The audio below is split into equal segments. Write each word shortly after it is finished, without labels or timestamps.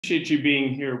Appreciate you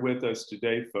being here with us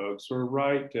today, folks. We're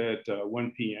right at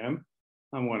 1 p.m.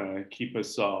 I want to keep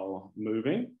us all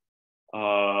moving.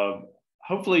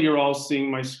 Hopefully, you're all seeing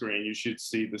my screen. You should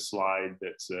see the slide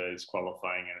that says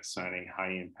qualifying and assigning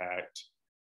high impact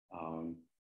um,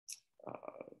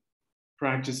 uh,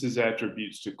 practices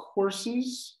attributes to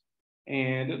courses.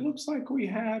 And it looks like we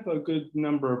have a good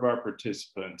number of our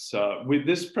participants. With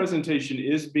this presentation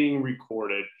is being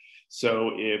recorded.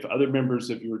 So if other members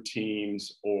of your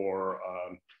teams or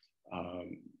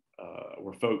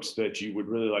folks that you would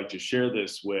really like to share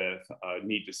this with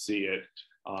need to see it,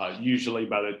 usually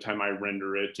by the time I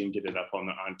render it and get it up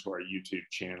onto our YouTube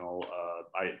channel,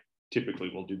 I typically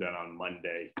will do that on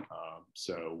Monday.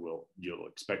 So you'll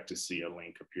expect to see a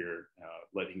link appear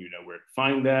letting you know where to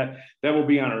find that. That will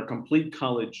be on our Complete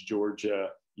College Georgia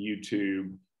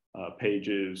YouTube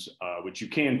pages, which you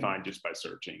can find just by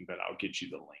searching, but I'll get you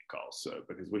the link also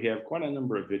because we have quite a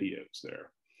number of videos there.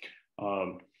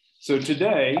 So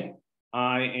today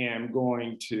I am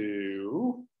going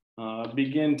to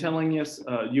begin telling you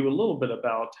a little bit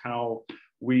about how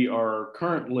we are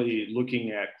currently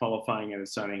looking at qualifying and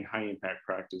assigning high impact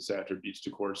practice attributes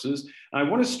to courses. I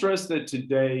want to stress that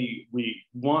today we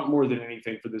want more than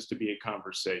anything for this to be a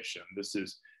conversation. This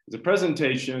is a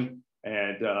presentation,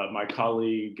 and my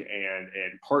colleague and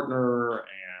partner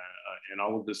and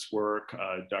all of this work,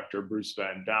 Dr. Bruce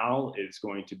Van Daal, is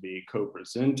going to be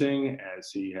co-presenting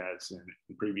as he has in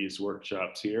previous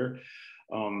workshops here.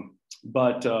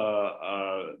 But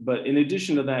in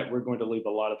addition to that, we're going to leave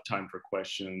a lot of time for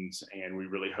questions, and we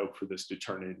really hope for this to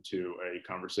turn into a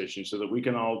conversation so that we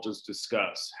can all just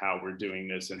discuss how we're doing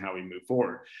this and how we move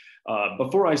forward.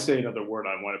 Before I say another word,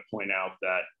 I want to point out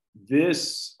that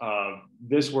this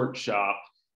workshop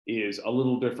is a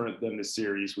little different than the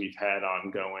series we've had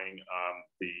ongoing,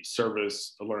 the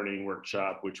service learning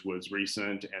workshop, which was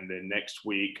recent, and then next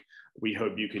week, we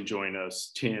hope you can join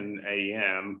us 10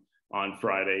 a.m. on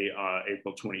Friday,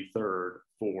 April 23rd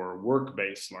for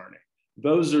work-based learning.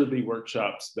 Those are the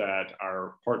workshops that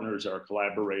our partners, our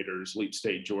collaborators, Leap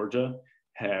State Georgia,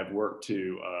 have worked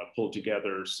to pull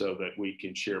together so that we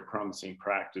can share promising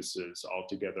practices all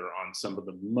together on some of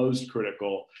the most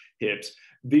critical HIPs.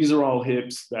 These are all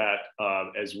HIPs that,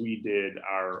 as we did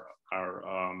our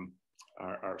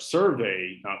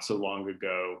survey not so long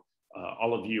ago,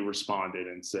 all of you responded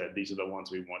and said, these are the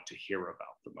ones we want to hear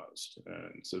about the most.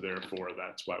 And so therefore,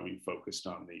 that's why we focused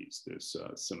on these this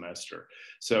semester.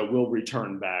 So we'll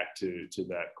return back to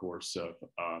that course of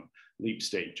Leap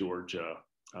State Georgia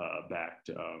backed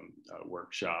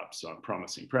workshops on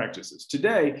promising practices.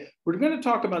 Today, we're going to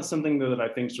talk about something that I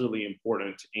think is really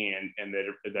important and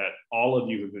that all of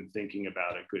you have been thinking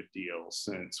about a good deal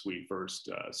since we first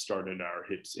started our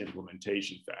HIPS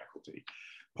implementation faculty.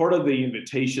 Part of the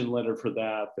invitation letter for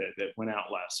that went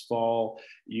out last fall,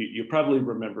 you probably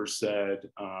remember said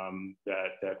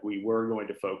that we were going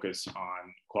to focus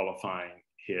on qualifying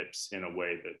HIPs in a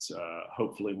way that's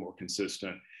hopefully more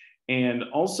consistent, and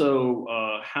also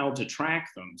how to track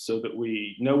them so that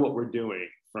we know what we're doing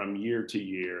from year to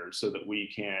year so that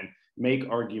we can make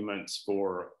arguments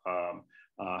for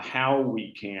how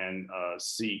we can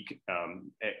seek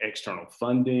external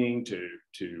funding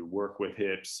to work with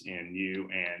HIPs in new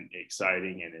and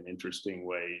exciting and in interesting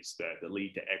ways that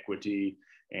lead to equity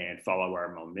and follow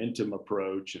our momentum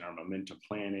approach and our momentum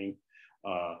planning.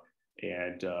 All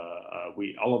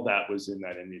of that was in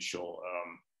that initial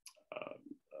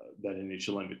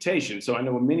invitation. So I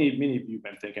know many of you have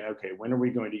been thinking, okay, when are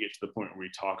we going to get to the point where we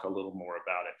talk a little more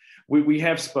about it? We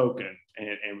have spoken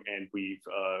and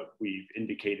we've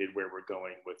indicated where we're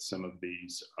going with some of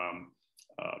these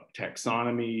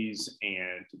taxonomies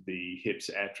and the HIPS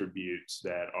attributes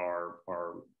that are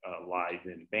live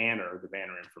in Banner, the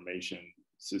Banner information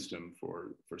system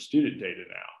for student data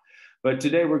now. But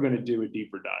today we're going to do a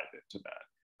deeper dive into that.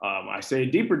 I say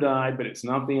a deeper dive, but it's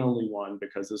not the only one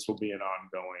because this will be an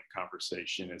ongoing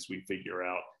conversation as we figure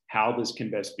out how this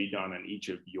can best be done on each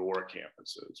of your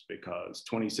campuses, because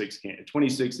 26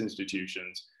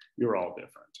 institutions, you're all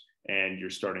different and you're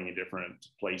starting in different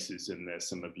places in this.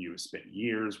 Some of you have spent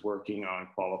years working on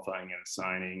qualifying and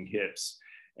assigning HIPs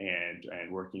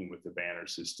and working with the Banner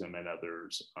system, and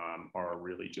others are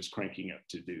really just cranking up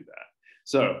to do that.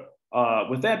 So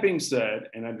with that being said,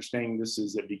 and understanding this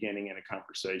is a beginning in a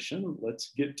conversation,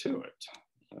 let's get to it.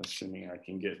 Assuming I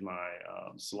can get my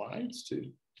slides to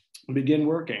begin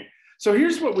working. So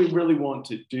here's what we really want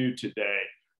to do today.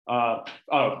 And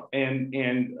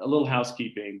a little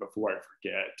housekeeping before I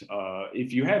forget.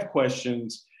 If you have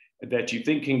questions that you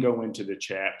think can go into the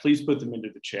chat, please put them into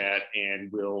the chat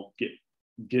and we'll get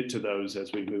get to those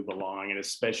as we move along, and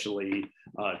especially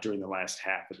during the last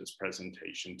half of this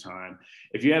presentation time.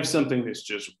 If you have something that's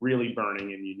just really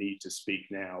burning and you need to speak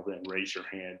now, then raise your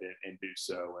hand and do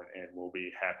so, and we'll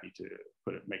be happy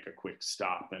to make a quick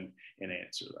stop and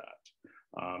answer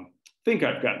that. I think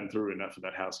I've gotten through enough of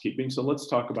that housekeeping, so let's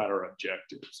talk about our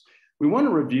objectives. We want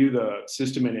to review the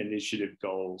system and initiative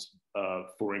goals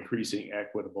for increasing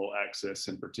equitable access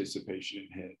and participation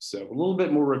in HIPS. So a little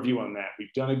bit more review on that.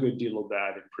 We've done a good deal of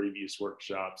that in previous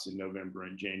workshops in November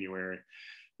and January,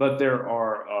 but there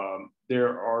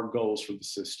are goals for the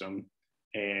system.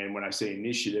 And when I say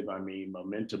initiative, I mean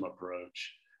momentum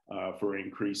approach for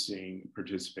increasing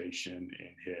participation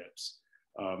in HIPS.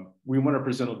 We want to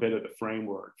present a bit of the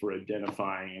framework for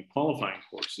identifying and qualifying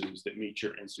courses that meet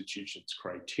your institution's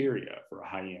criteria for a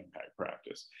high impact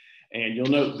practice. And you'll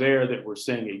note there that we're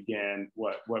saying again,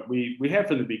 what we have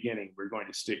from the beginning, we're going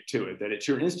to stick to it, that it's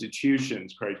your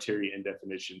institution's criteria and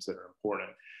definitions that are important.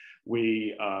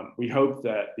 We hope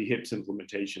that the HIPS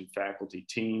implementation faculty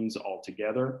teams all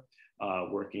together,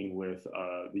 working with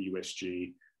the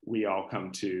USG, we all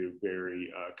come to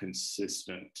very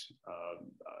consistent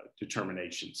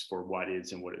determinations for what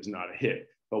is and what is not a HIP.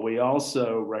 But we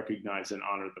also recognize and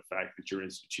honor the fact that your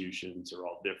institutions are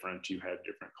all different. You have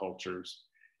different cultures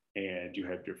and you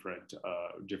have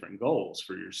different goals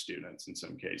for your students in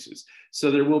some cases.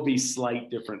 So there will be slight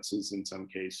differences in some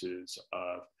cases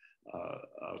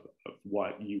of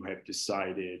what you have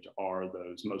decided are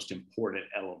those most important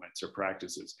elements or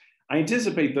practices. I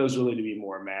anticipate those really to be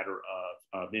more a matter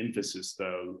of emphasis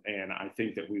though, and I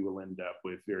think that we will end up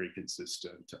with very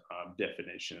consistent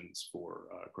definitions for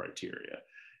criteria,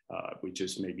 with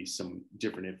just maybe some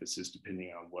different emphasis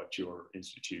depending on what your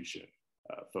institution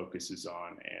focuses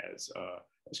on as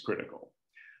critical.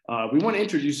 We want to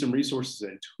introduce some resources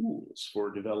and tools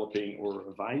for developing or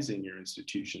revising your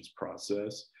institution's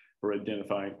process for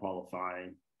identifying,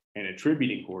 qualifying, and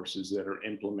attributing courses that are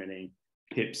implementing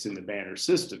HIPS in the Banner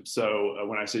system. So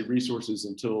when I say resources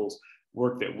and tools,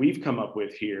 work that we've come up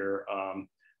with here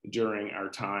during our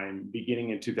time, beginning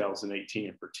in 2018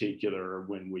 in particular,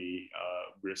 when we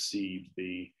received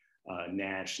the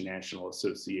National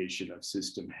Association of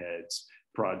System Heads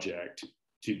project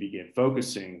to begin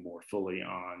focusing more fully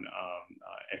on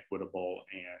equitable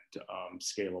and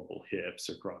scalable HIPS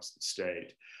across the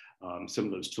state. Some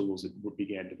of those tools that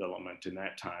began development in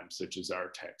that time, such as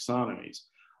our taxonomies.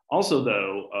 Also,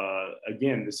 though,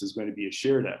 again, this is going to be a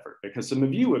shared effort because some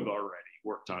of you have already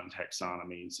worked on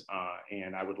taxonomies,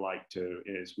 and I would like to,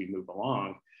 as we move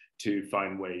along, to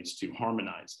find ways to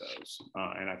harmonize those.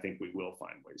 And I think we will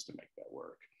find ways to make that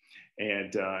work.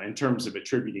 And in terms of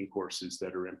attributing courses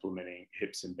that are implementing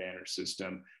HIPS and Banner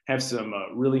system, have some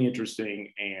really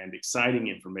interesting and exciting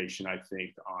information, I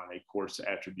think, on a course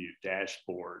attribute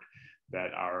dashboard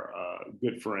that our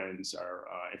good friends, our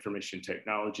information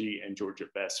technology and Georgia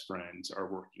Best friends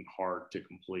are working hard to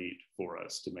complete for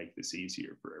us to make this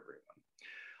easier for everyone.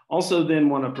 Also then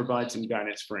want to provide some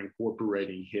guidance for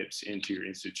incorporating HIPS into your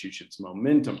institution's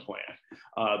momentum plan.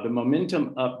 The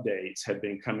momentum updates have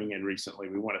been coming in recently.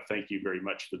 We want to thank you very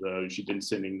much for those. You've been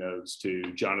sending those to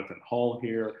Jonathan Hall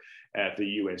here at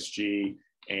the USG.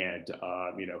 And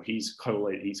you know, he's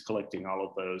collecting all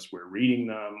of those. We're reading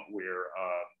them. We're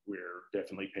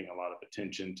definitely paying a lot of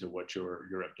attention to what your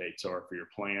updates are for your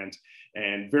plans,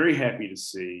 and very happy to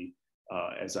see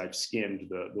as I've skimmed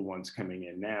the ones coming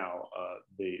in now,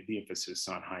 the emphasis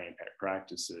on high impact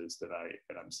practices that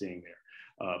I'm seeing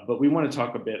there. But we want to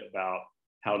talk a bit about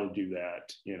how to do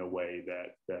that in a way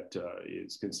that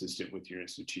is consistent with your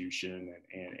institution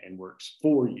and works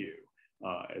for you.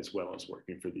 As well as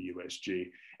working for the USG.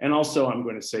 And also I'm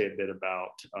going to say a bit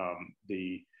about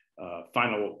the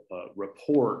final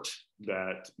report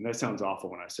and that sounds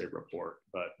awful when I say report,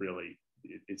 but really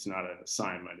it's not an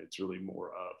assignment, it's really more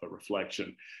of a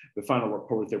reflection. The final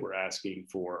report that we're asking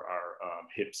for our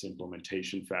HIPS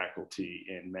implementation faculty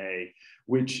in May,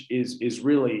 which is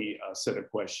really a set of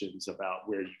questions about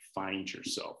where you find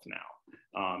yourself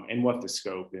now and what the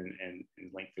scope and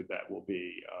length of that will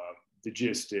be. The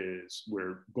gist is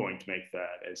we're going to make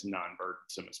that as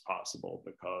non-burdensome as possible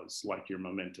because like your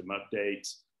momentum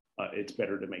updates, it's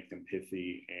better to make them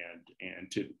pithy and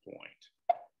to the point.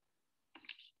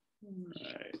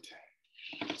 All right.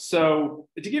 So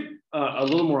to give a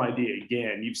little more idea,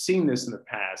 again, you've seen this in the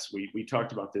past. We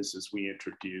talked about this as we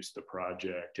introduced the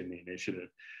project and the initiative.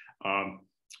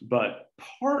 But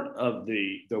part of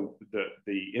the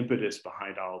impetus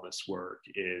behind all this work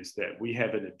is that we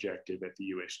have an objective at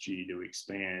the USG to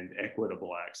expand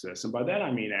equitable access. And by that, I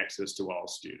mean access to all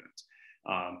students,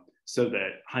 so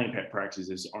that high impact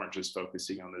practices aren't just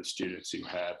focusing on those students who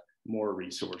have more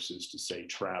resources to say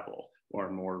travel, or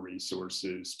more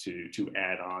resources to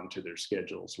add on to their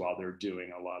schedules while they're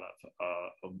doing a lot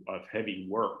of heavy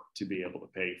work to be able to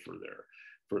pay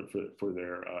for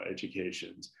their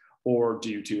educations, or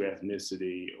due to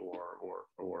ethnicity or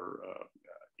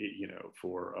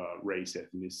for race,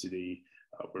 ethnicity,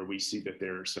 where we see that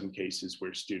there are some cases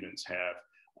where students have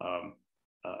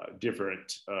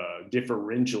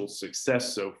differential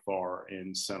success so far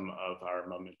in some of our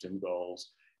momentum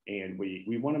goals. And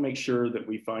we want to make sure that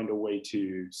we find a way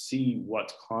to see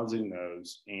what's causing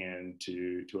those and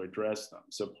to address them.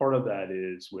 So part of that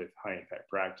is with high impact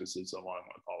practices, along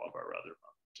with all of our other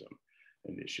momentum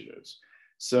initiatives.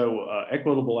 So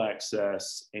equitable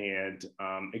access and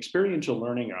experiential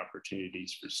learning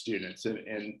opportunities for students.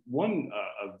 And one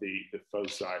of the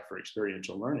foci for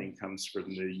experiential learning comes from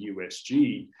the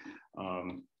USG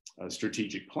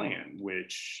strategic plan,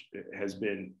 which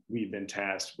we've been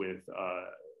tasked with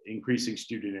increasing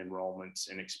student enrollments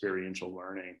in experiential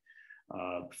learning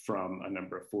from a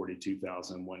number of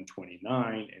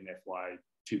 42,129 in FY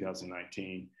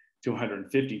 2019 to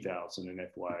 150,000 in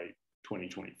FY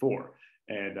 2024.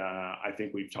 And I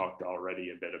think we've talked already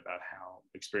a bit about how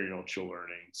experiential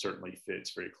learning certainly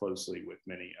fits very closely with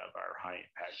many of our high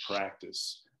impact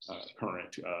practice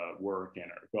current work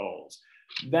and our goals.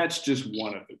 That's just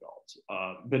one of the goals.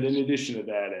 But in addition to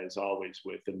that, as always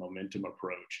with the momentum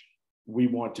approach, we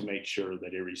want to make sure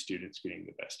that every student's getting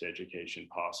the best education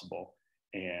possible.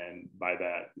 And by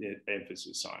that,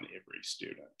 emphasis on every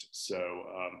student. So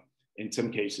in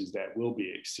some cases, that will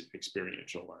be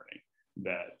experiential learning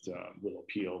that will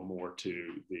appeal more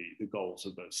to the goals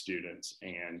of those students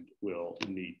and will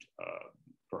need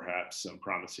perhaps some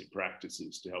promising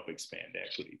practices to help expand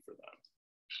equity for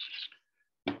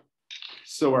them.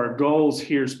 So our goals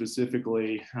here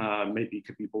specifically maybe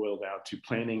could be boiled out to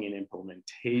planning and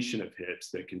implementation of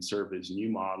HIPS that can serve as new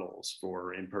models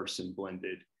for in-person,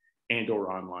 blended, and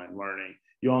or online learning.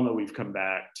 You all know we've come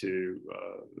back to,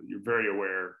 you're very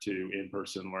aware to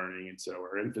in-person learning, and so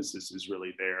our emphasis is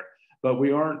really there. But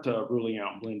we aren't ruling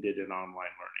out blended and online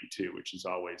learning too, which is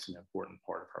always an important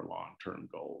part of our long-term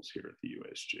goals here at the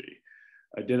USG.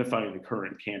 Identifying the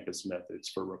current campus methods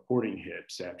for reporting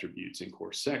HIPS attributes in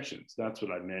course sections. That's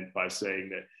what I meant by saying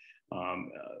that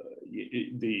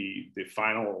the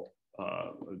final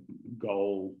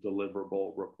goal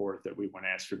deliverable report that we want to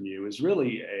ask from you is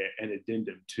really an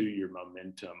addendum to your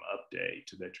momentum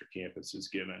update that your campus is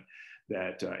given,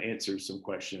 that answers some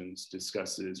questions,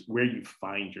 discusses where you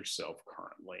find yourself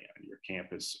currently on your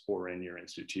campus or in your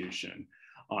institution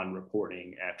on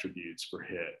reporting attributes for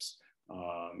HIPS.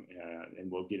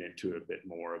 And we'll get into a bit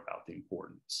more about the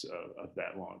importance of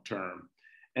that long term.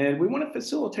 And we want to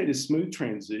facilitate a smooth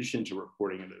transition to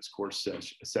reporting in those course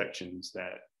sections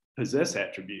that possess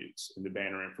attributes in the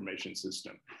Banner information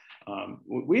system.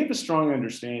 We have a strong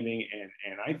understanding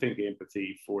and I think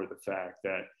empathy for the fact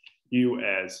that you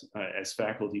as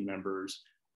faculty members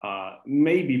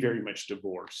may be very much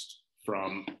divorced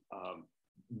from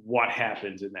what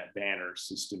happens in that Banner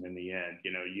system in the end.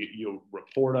 You know, you'll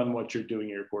report on what you're doing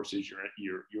in your courses.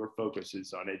 Your focus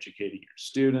is on educating your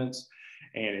students.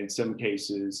 And in some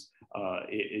cases,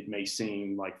 it may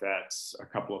seem like that's a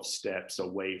couple of steps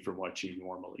away from what you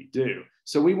normally do.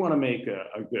 So we want to make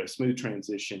a smooth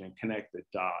transition and connect the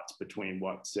dots between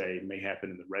what, say, may happen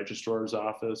in the registrar's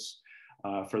office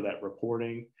for that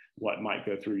reporting, what might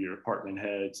go through your department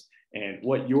heads, and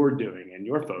what you're doing and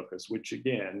your focus, which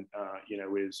again,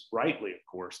 is rightly, of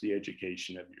course, the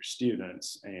education of your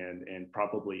students, and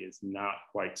probably is not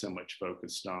quite so much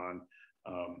focused on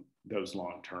those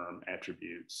long-term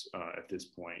attributes at this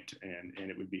point. And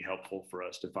it would be helpful for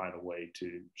us to find a way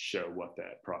to show what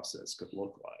that process could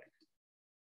look like.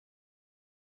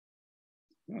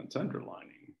 Oh, it's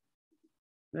underlining.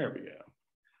 There we go.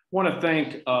 Want to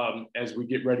thank, as we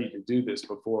get ready to do this,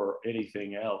 before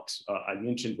anything else, I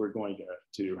mentioned we're going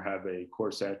to have a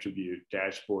course attribute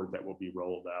dashboard that will be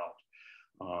rolled out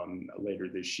later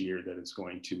this year that is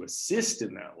going to assist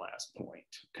in that last point,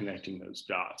 connecting those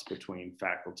dots between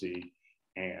faculty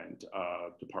and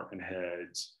department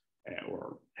heads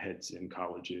or heads in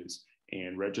colleges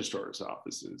and registrar's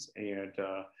offices. And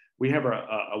we have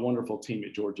a wonderful team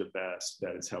at Georgia Best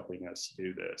that is helping us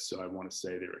do this. So I want to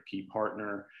say they're a key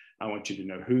partner. I want you to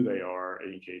know who they are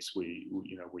in case we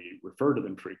refer to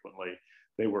them frequently.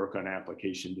 They work on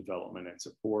application development and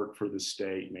support for the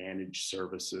state, managed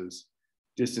services,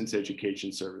 distance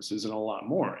education services, and a lot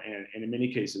more. And in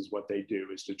many cases, what they do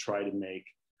is to try to make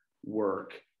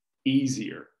work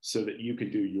easier so that you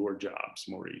can do your jobs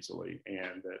more easily,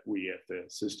 and that we at the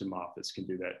system office can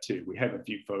do that too. We have a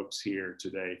few folks here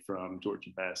today from Georgia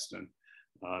Best, and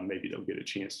Maybe they'll get a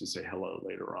chance to say hello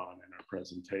later on in our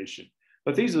presentation.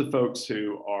 But these are the folks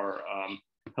who are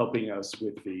helping us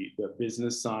with the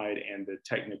business side and the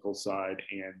technical side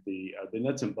and the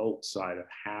nuts and bolts side of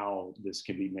how this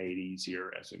can be made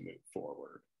easier as we move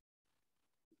forward.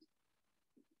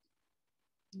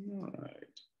 All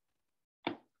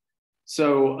right.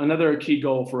 So another key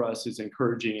goal for us is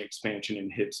encouraging expansion in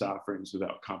HIPS offerings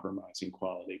without compromising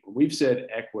quality. When we've said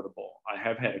equitable, I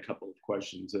have had a couple of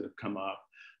questions that have come up.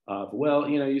 Well,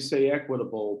 you know, you say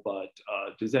equitable, but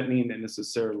does that mean that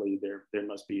necessarily there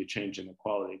must be a change in the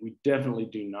quality? We definitely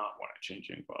do not want to change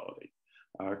in quality.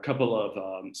 A couple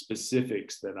of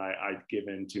specifics that I've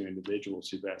given to individuals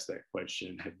who've asked that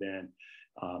question have been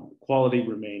quality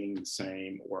remaining the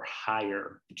same or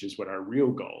higher, which is what our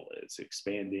real goal is,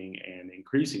 expanding and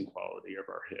increasing quality of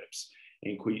our HIPS,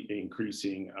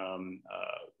 increasing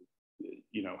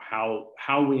you know,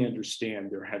 how we understand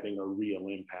they're having a real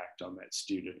impact on that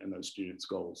student and those students'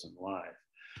 goals in life.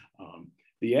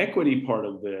 The equity part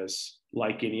of this,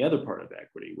 like any other part of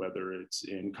equity, whether it's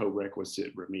in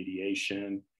co-requisite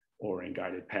remediation or in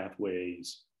guided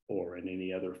pathways or in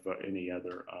any other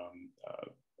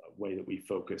way that we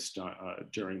focused on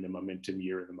during the momentum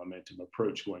year and the momentum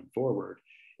approach going forward,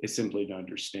 is simply to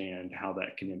understand how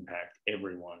that can impact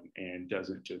everyone and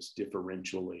doesn't just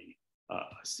differentially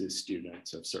assist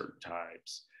students of certain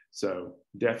types. So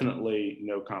definitely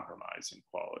no compromise in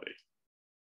quality.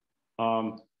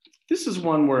 This is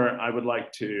one where I would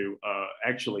like to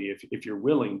actually, if you're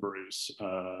willing, Bruce,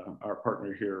 our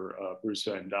partner here, Bruce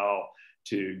Van Dahl,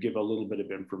 to give a little bit of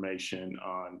information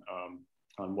on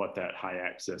what that high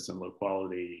access and low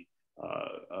quality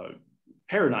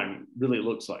paradigm really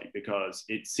looks like, because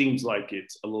it seems like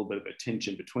it's a little bit of a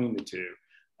tension between the two.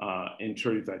 In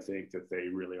truth, I think that they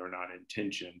really are not in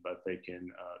tension, but they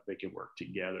can work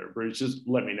together. Bruce, just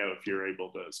let me know if you're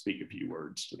able to speak a few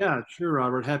words to that. Yeah, sure,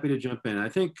 Robert. Happy to jump in. I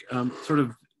think sort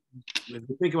of, if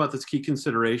we think about this key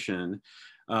consideration,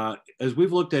 as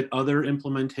we've looked at other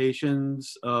implementations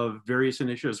of various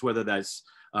initiatives, whether that's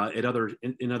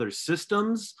in other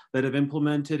systems that have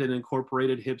implemented and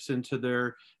incorporated HIPS into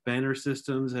their banner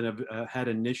systems and have had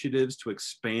initiatives to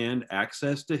expand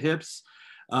access to HIPS,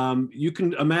 you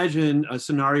can imagine a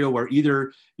scenario where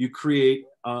either you create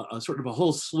a sort of a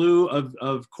whole slew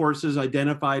of courses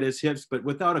identified as HIPS, but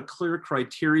without a clear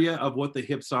criteria of what the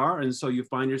HIPS are. And so you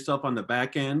find yourself on the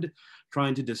back end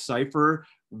trying to decipher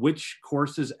which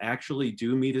courses actually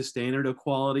do meet a standard of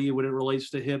quality when it relates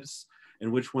to HIPS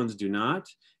and which ones do not.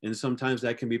 And sometimes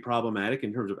that can be problematic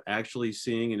in terms of actually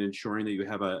seeing and ensuring that you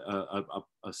have a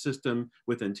system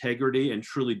with integrity and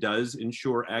truly does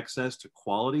ensure access to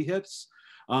quality HIPS.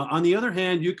 On the other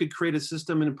hand, you could create a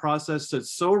system and a process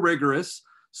that's so rigorous,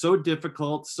 so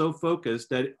difficult, so focused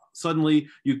that suddenly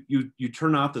you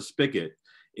turn off the spigot,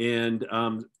 and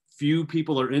few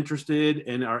people are interested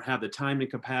and have the time and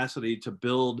capacity to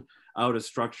build out a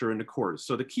structure in the course.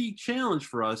 So the key challenge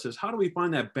for us is, how do we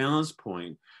find that balance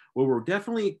point where we're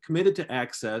definitely committed to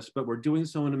access, but we're doing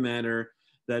so in a manner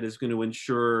that is going to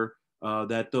ensure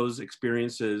that those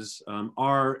experiences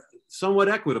are somewhat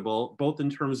equitable, both in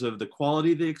terms of the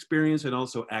quality of the experience and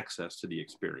also access to the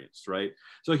experience, right?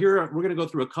 So here we're going to go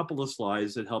through a couple of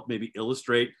slides that help maybe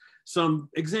illustrate some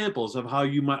examples of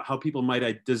how people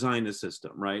might design a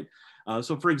system, right?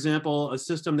 So for example, a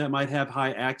system that might have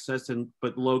high access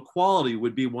but low quality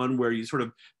would be one where you sort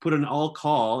of put an all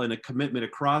call and a commitment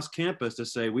across campus to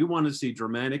say, we want to see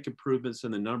dramatic improvements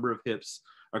in the number of HIPS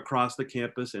across the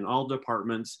campus in all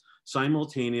departments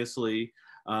simultaneously,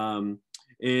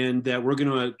 and that we're going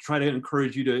to try to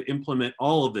encourage you to implement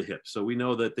all of the HIPS. So we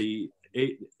know that the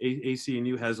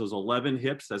ACNU has those 11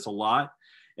 HIPS, that's a lot.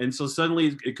 And so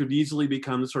suddenly it could easily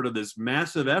become sort of this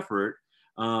massive effort.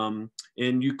 And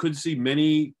you could see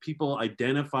many people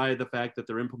identify the fact that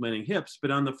they're implementing HIPS,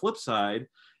 but on the flip side,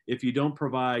 if you don't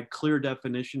provide clear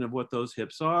definition of what those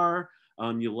HIPS are,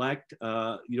 you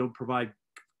don't provide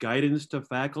guidance to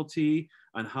faculty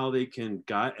on how they can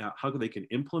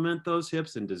implement those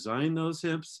HIPS and design those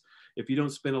HIPS. If you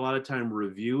don't spend a lot of time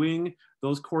reviewing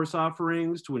those course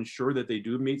offerings to ensure that they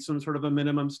do meet some sort of a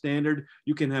minimum standard,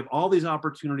 you can have all these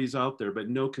opportunities out there, but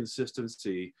no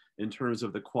consistency in terms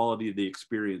of the quality of the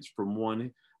experience from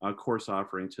one course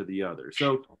offering to the other.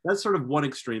 So that's sort of one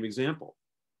extreme example.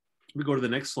 We go to the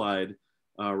next slide,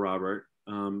 Robert.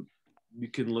 You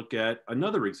can look at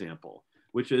another example,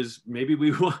 which is maybe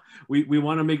we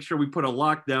want to make sure we put a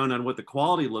lockdown on what the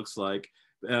quality looks like,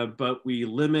 but we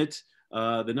limit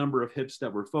the number of HIPS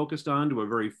that we're focused on to a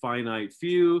very finite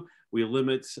few. We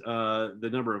limit the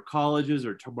number of colleges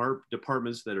or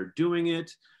departments that are doing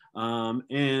it.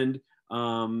 And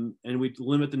and we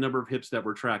limit the number of HIPs that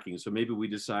we're tracking. So maybe we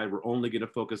decide we're only going to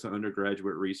focus on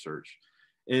undergraduate research.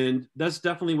 And that's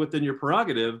definitely within your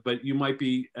prerogative, but you might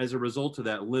be, as a result of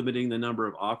that, limiting the number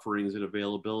of offerings and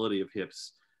availability of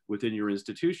HIPs within your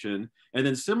institution. And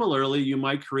then similarly, you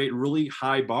might create really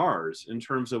high bars in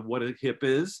terms of what a HIP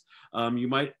is. You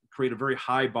might create a very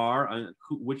high bar on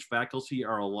which faculty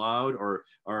are allowed or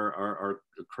are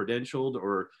credentialed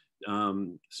or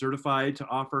certified to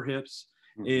offer HIPs.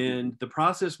 And the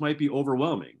process might be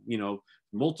overwhelming, you know,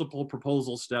 multiple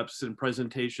proposal steps and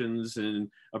presentations and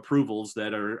approvals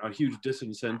that are a huge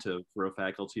disincentive for a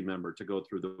faculty member to go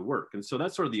through the work. And so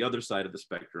that's sort of the other side of the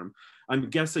spectrum. I'm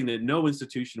guessing that no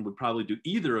institution would probably do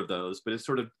either of those, but it's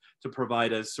sort of to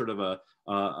provide us sort of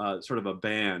a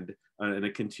band and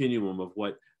a continuum of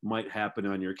what might happen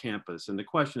on your campus. And the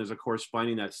question is, of course,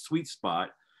 finding that sweet spot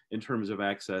in terms of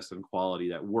access and quality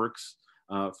that works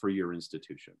for your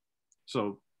institution.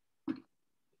 So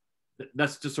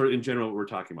that's just sort of in general what we're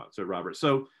talking about. So Robert,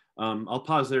 so I'll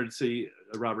pause there and see,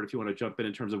 Robert, if you want to jump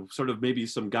in terms of sort of maybe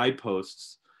some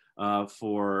guideposts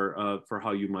for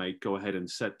how you might go ahead and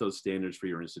set those standards for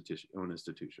your own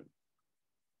institution.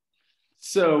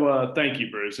 So thank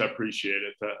you, Bruce. I appreciate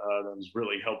it. That was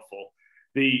really helpful.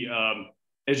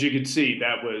 As you can see,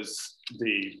 that was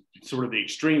the sort of the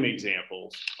extreme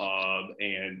examples,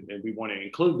 and we want to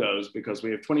include those because we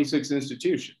have 26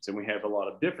 institutions and we have a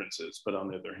lot of differences. But on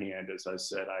the other hand, as I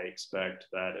said, I expect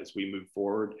that as we move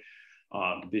forward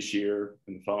this year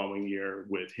and the following year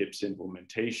with HIPS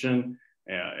implementation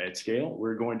at scale,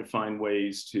 we're going to find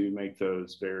ways to make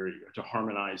those to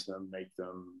harmonize them, make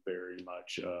them very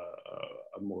much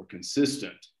more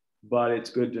consistent. But it's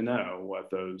good to know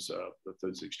what those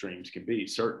extremes can be.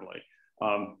 Certainly,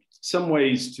 some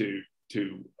ways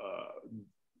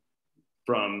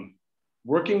from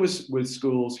working with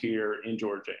schools here in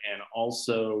Georgia, and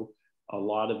also a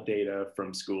lot of data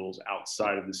from schools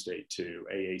outside of the state too,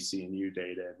 AAC&U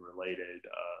data and related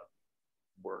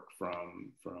work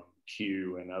from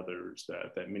Q and others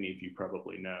that many of you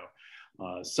probably know.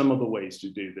 Some of the ways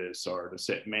to do this are to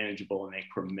set manageable and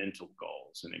incremental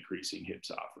goals in increasing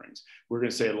HIPS offerings. We're going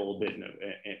to say a little bit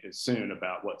soon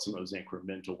about what some of those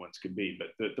incremental ones could be,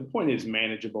 but the point is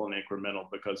manageable and incremental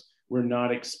because we're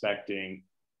not expecting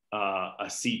a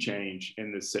sea change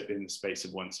in the space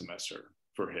of one semester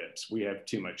for HIPS. We have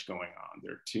too much going on.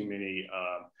 There are too many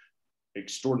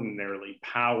extraordinarily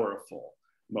powerful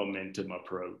momentum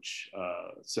approach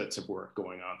sets of work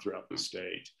going on throughout the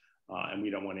state. And we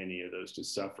don't want any of those to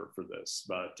suffer for this,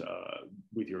 but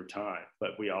with your time.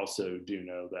 But we also do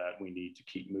know that we need to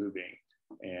keep moving,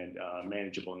 and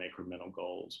manageable and incremental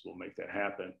goals will make that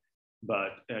happen.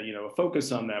 But you know, a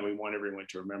focus on that, we want everyone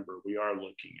to remember we are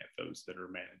looking at those that are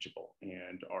manageable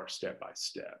and are step by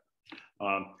step.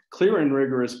 Clear and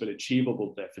rigorous but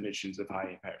achievable definitions of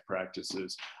high impact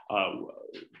practices.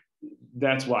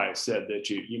 That's why I said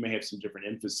that you may have some different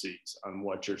emphases on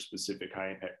what your specific high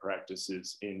impact practice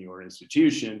is in your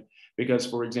institution, because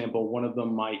for example, one of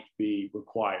them might be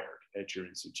required at your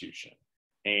institution,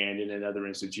 and in another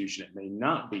institution, it may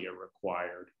not be a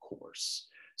required course.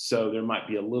 So there might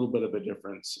be a little bit of a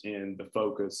difference in the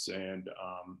focus and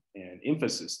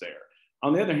emphasis there.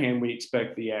 On the other hand, we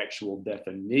expect the actual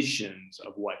definitions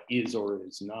of what is or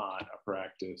is not a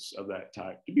practice of that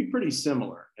type to be pretty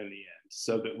similar in the end,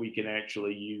 so that we can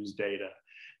actually use data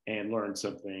and learn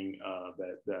something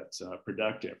that's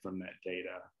productive from that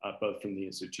data, both from the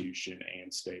institution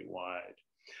and statewide.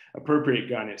 Appropriate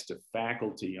guidance to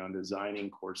faculty on designing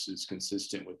courses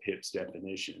consistent with HIPS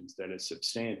definitions that is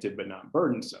substantive but not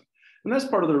burdensome. And that's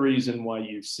part of the reason why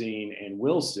you've seen and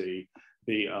will see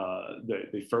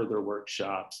the further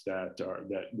workshops that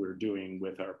we're doing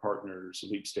with our partners,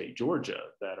 Leap State Georgia,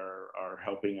 that are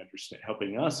helping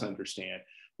us understand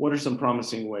what are some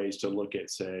promising ways to look at,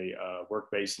 say,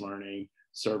 work-based learning,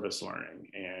 service learning,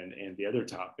 and the other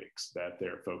topics that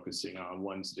they're focusing on,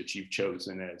 ones that you've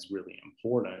chosen as really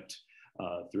important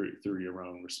through your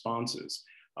own responses.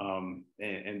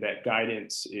 And that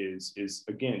guidance is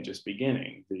again just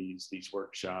beginning. These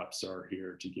workshops are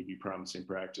here to give you promising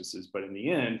practices, but in the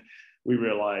end, we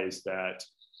realize that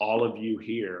all of you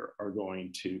here are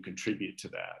going to contribute to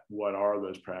that. What are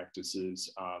those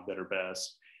practices that are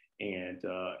best, and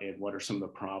what are some of the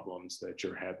problems that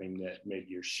you're having that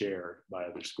maybe are shared by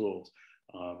other schools?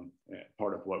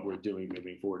 Part of what we're doing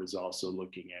moving forward is also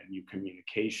looking at new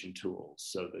communication tools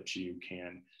so that you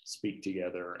can speak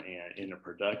together and in a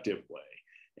productive way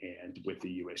and with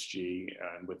the USG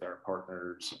and with our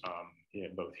partners,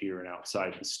 both here and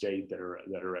outside the state that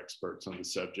are experts on the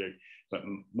subject, but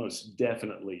most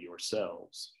definitely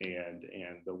yourselves and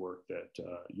the work that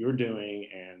you're doing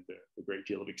and the great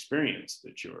deal of experience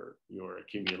that you're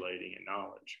accumulating in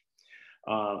knowledge.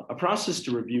 A process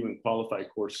to review and qualify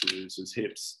courses is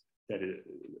HIPS that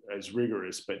is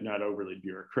rigorous but not overly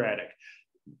bureaucratic.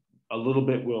 A little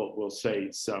bit we'll say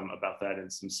some about that in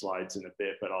some slides in a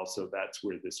bit, but also that's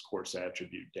where this course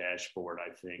attribute dashboard,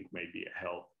 I think, may be a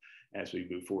help as we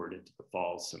move forward into the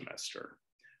fall semester.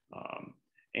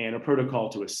 And a protocol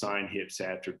to assign HIPS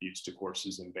attributes to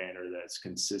courses in Banner that's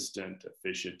consistent,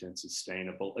 efficient, and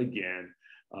sustainable. Again,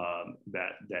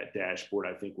 that dashboard,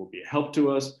 I think, will be a help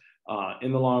to us.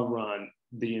 In the long run,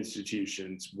 the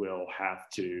institutions will have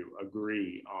to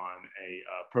agree on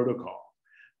a protocol,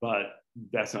 but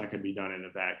that's not going to be done in a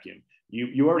vacuum.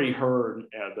 You already heard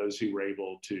those who were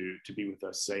able to be with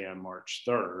us, say, on March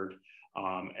 3rd,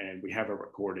 and we have a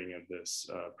recording of this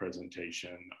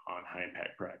presentation on high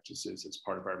impact practices as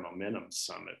part of our Momentum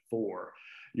Summit 4.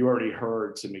 You already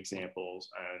heard some examples,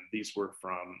 and these were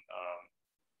from,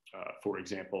 for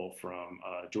example, from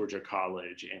Georgia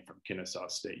College and from Kennesaw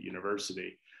State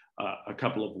University. A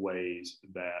couple of ways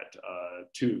that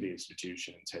two of the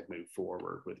institutions have moved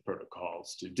forward with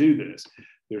protocols to do this.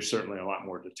 There's certainly a lot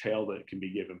more detail that can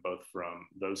be given both from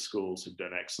those schools who've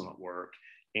done excellent work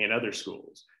and other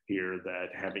schools here that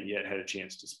haven't yet had a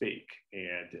chance to speak.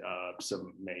 And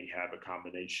some may have a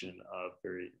combination of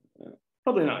very,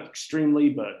 probably not extremely,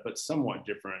 but somewhat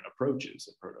different approaches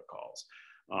and protocols.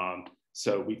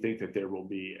 So we think that there will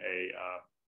be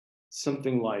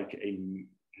something like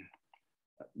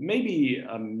maybe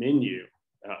a menu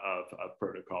of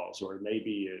protocols, or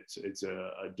maybe it's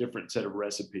a different set of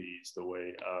recipes, the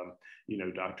way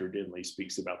Dr. Dinley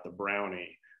speaks about the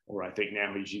brownie, or I think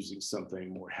now he's using something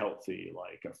more healthy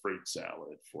like a fruit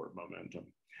salad for Momentum.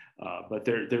 But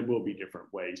there will be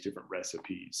different ways, different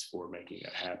recipes for making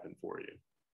it happen for you.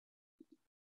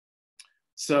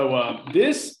 So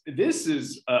this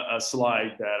is a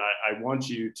slide that I want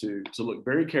you to look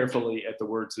very carefully at the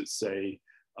words that say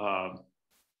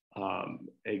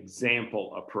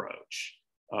example approach.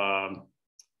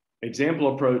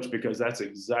 Example approach, because that's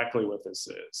exactly what this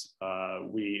is.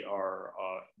 We are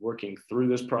working through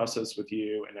this process with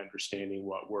you and understanding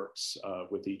what works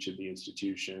with each of the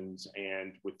institutions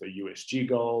and with the USG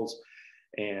goals.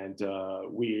 And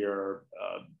we are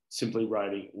simply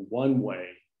writing one way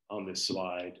on this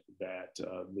slide that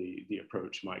the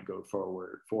approach might go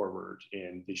forward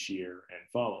in this year and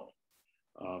following.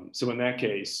 So in that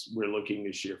case, we're looking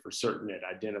this year for certain at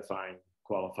identifying,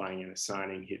 qualifying, and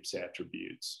assigning HIPS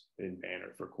attributes in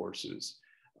Banner for courses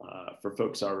for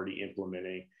folks already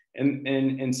implementing.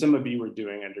 And some of you are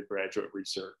doing undergraduate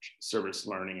research, service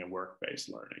learning, and work-based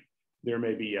learning. There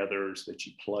may be others that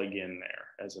you plug in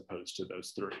there as opposed to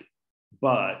those three.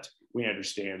 But we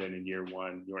understand that in year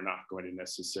one, you're not going to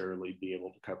necessarily be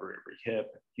able to cover every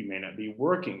HIP. You may not be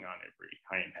working on every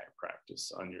high impact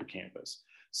practice on your campus.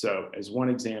 So as one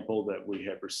example that we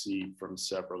have received from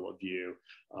several of you,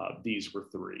 these were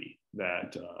three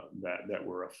that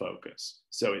were a focus.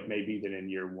 So it may be that in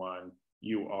year one,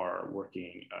 you are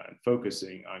working and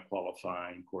focusing on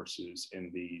qualifying courses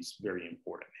in these very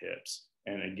important HIPs.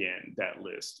 And again, that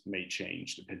list may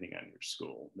change depending on your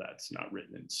school. That's not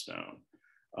written in stone.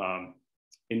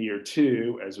 In year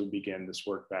two, as we begin this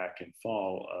work back in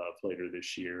fall of later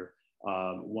this year,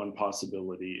 one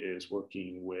possibility is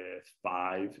working with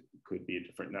 5, could be a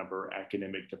different number,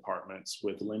 academic departments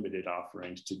with limited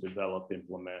offerings to develop,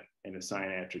 implement, and assign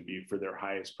attribute for their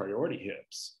highest priority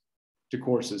HIPs to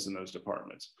courses in those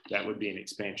departments. That would be an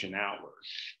expansion outward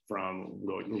from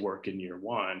work in year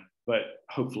one, but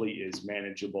hopefully is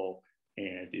manageable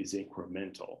and is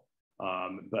incremental.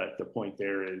 But the point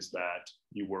there is that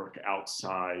you work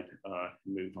outside,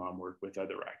 move onward with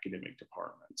other academic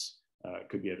departments. It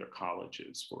could be other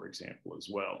colleges, for example, as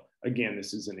well. Again,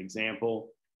 this is an example.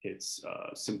 It's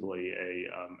simply an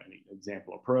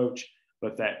example approach,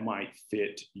 but that might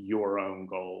fit your own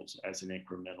goals as an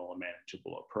incremental and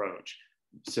manageable approach.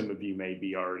 Some of you may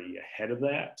be already ahead of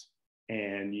that,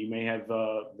 and you may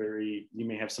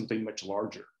have something much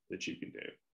larger that you can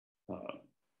do.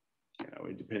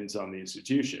 It depends on the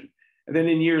institution. And then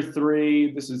in year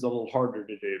 3, this is a little harder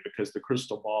to do because the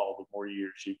crystal ball, the more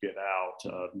years you get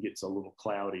out, gets a little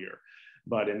cloudier.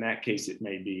 But in that case, it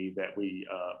may be that we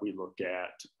look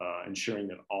at ensuring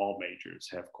that all majors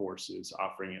have courses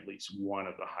offering at least one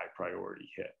of the high priority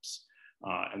HIPs.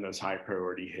 And those high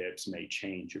priority HIPs may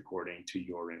change according to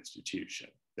your institution.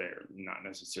 They're not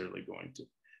necessarily going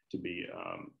to be,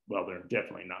 well, they're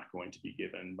definitely not going to be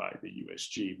given by the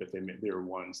USG, but they're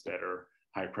ones that are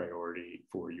high priority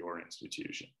for your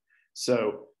institution.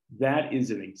 So that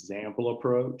is an example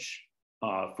approach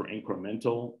for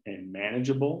incremental and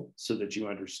manageable, so that you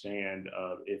understand,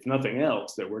 if nothing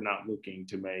else, that we're not looking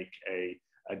to make a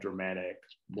dramatic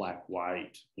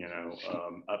black-white,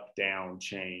 up-down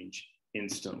change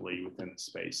instantly within the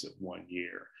space of 1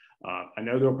 year. I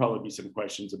know there'll probably be some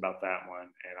questions about that one,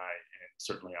 and I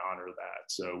certainly honor that.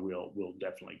 So we'll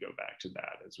definitely go back to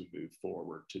that as we move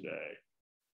forward today.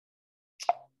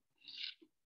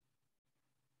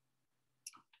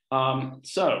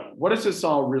 So what does this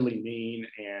all really mean,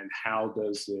 and how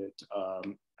does it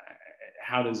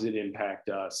impact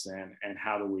us, and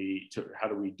how do we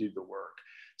do the work?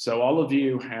 So all of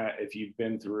you, if you've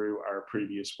been through our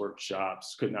previous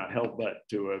workshops, could not help but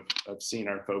to have seen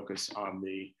our focus on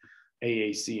the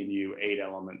AAC&U 8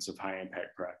 elements of high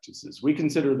impact practices. We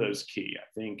consider those key. I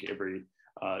think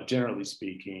generally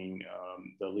speaking,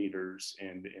 the leaders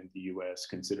in the US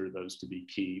consider those to be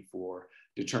key for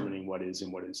determining what is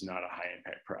and what is not a high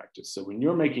impact practice. So when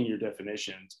you're making your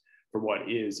definitions for what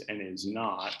is and is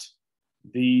not,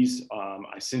 these,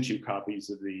 I sent you copies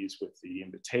of these with the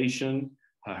invitation.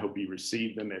 I hope you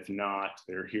received them. If not,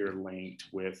 they're here linked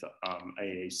with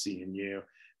AAC&U.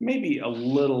 Maybe a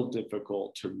little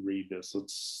difficult to read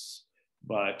this,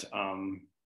 but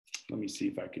let me see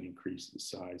if I can increase the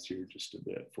size here just a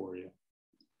bit for you.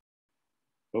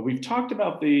 But we've talked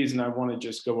about these, and I want to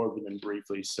just go over them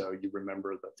briefly so you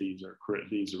remember that these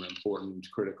are important,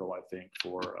 critical, I think,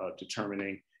 for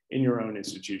determining in your own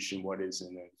institution what is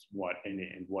and what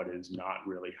is not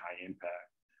really high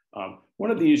impact. One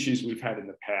of the issues we've had in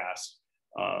the past,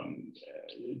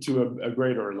 to a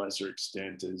greater or lesser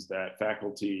extent, is that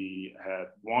faculty have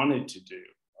wanted to do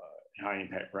high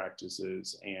impact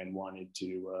practices and wanted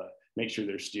to make sure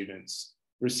their students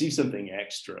receive something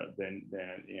extra than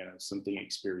something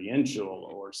experiential,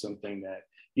 or something that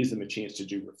gives them a chance to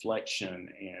do reflection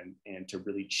and to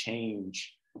really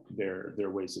change their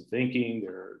ways of thinking,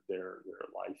 their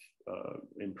life,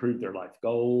 improve their life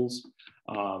goals.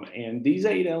 And these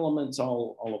 8 elements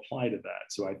all apply to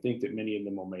that. So I think that many of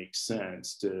them will make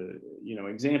sense.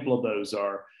 Example of those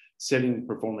are setting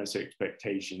performance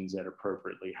expectations at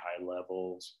appropriately high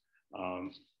levels,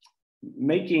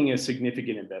 making a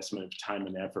significant investment of time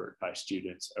and effort by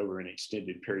students over an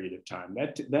extended period of time.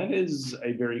 That is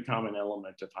a very common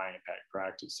element of high impact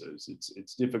practices.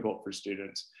 It's difficult for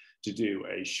students to do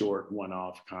a short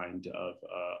one-off kind of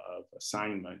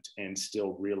assignment and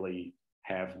still really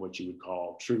have what you would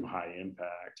call true high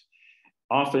impact.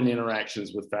 Often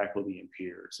interactions with faculty and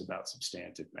peers about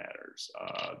substantive matters.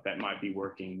 That might be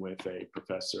working with a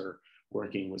professor,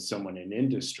 working with someone in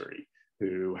industry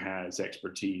who has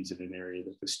expertise in an area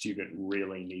that the student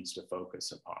really needs to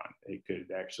focus upon. It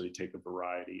could actually take a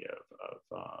variety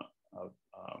of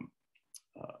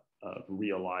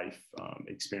real life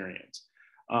experience.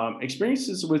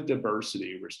 Experiences with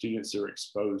diversity, where students are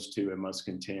exposed to and must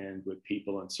contend with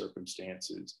people and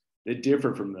circumstances that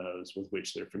differ from those with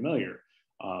which they're familiar.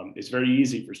 It's very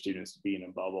easy for students to be in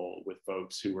a bubble with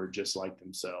folks who are just like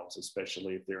themselves,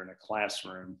 especially if they're in a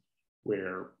classroom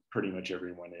where pretty much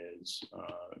everyone is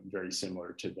very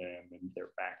similar to them and their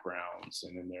backgrounds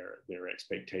and in their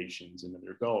expectations and in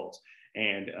their goals.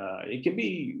 And it can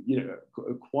be,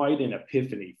 quite an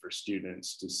epiphany for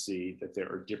students to see that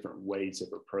there are different ways of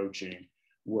approaching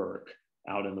work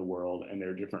out in the world, and there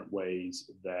are different ways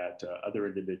that other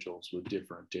individuals with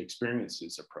different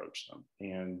experiences approach them,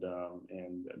 and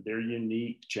their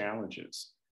unique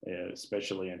challenges,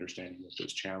 especially understanding what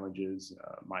those challenges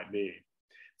might be.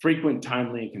 Frequent,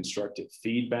 timely, and constructive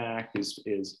feedback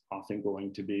is often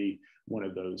going to be one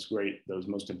of those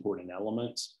most important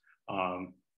elements.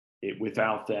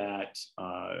 Without that,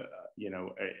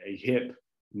 a HIP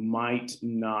might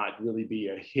not really be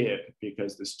a HIP,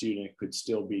 because the student could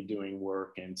still be doing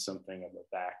work in something of a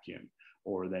vacuum,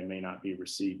 or they may not be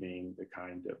receiving the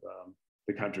kind of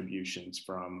the contributions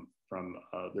from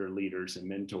their leaders and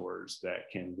mentors that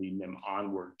can lead them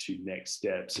onward to next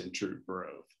steps in true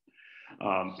growth.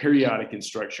 Periodic and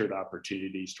structured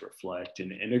opportunities to reflect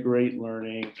and integrate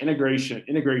learning. Integration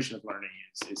of learning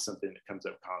is something that comes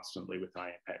up constantly with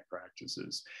high impact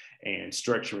practices, and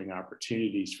structuring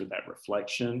opportunities for that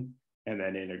reflection and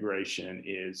that integration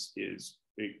is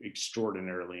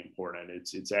extraordinarily important.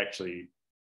 It's actually,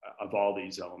 of all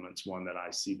these elements, one that I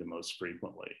see the most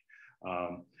frequently.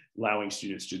 Allowing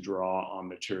students to draw on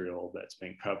material that's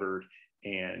been covered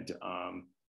and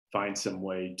find some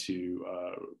way to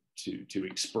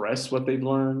express what they've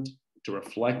learned, to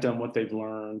reflect on what they've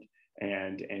learned,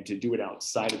 and to do it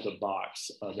outside of the box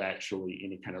of actually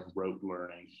any kind of rote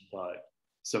learning, but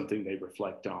something they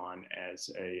reflect on as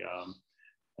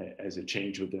a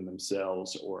change within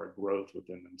themselves, or a growth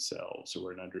within themselves,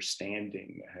 or an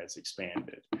understanding that has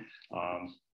expanded.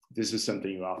 This is something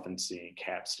you often see in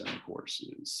capstone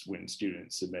courses when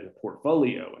students submit a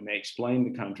portfolio and they explain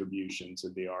the contributions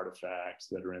of the artifacts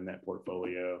that are in that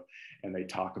portfolio, and they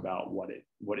talk about what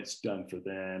it's done for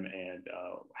them, and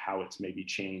how it's maybe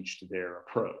changed their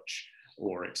approach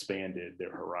or expanded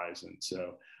their horizon.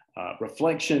 So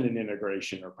reflection and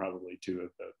integration are probably two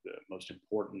of the most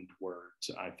important words,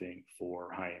 I think,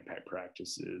 for high impact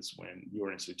practices when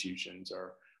your institutions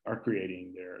are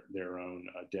creating their own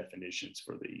definitions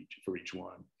for each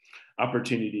one.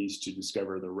 Opportunities to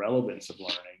discover the relevance of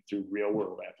learning through real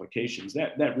world applications.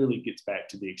 That really gets back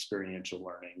to the experiential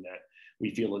learning that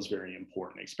we feel is very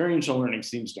important. Experiential learning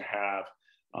seems to have,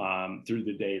 through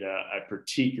the data, a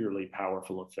particularly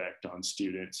powerful effect on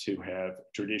students who have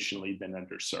traditionally been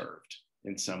underserved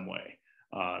in some way.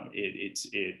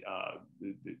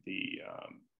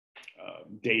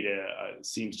 Data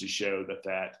seems to show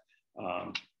that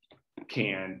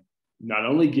can not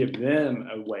only give them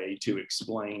a way to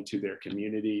explain to their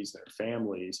communities, their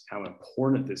families, how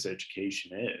important this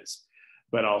education is,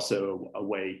 but also a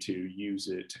way to use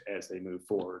it as they move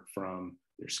forward from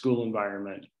their school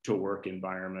environment to a work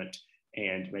environment,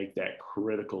 and make that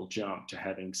critical jump to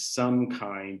having some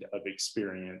kind of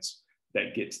experience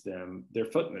that gets them their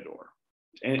foot in the door.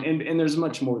 And there's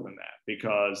much more than that,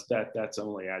 because that's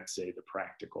only, I'd say, the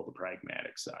practical, the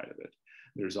pragmatic side of it.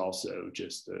 There's also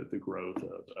just the growth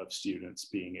of students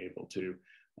being able to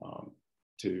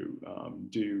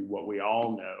do what we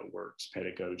all know works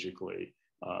pedagogically.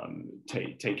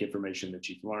 Take information that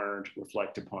you've learned,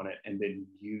 reflect upon it, and then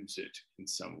use it in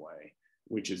some way,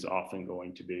 which is often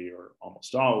going to be, or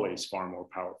almost always, far more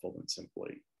powerful than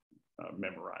simply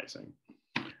memorizing.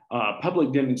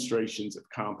 Public demonstrations of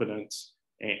competence.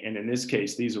 And in this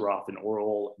case, these are often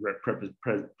oral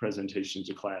presentations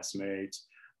to classmates,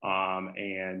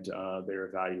 and they're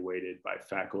evaluated by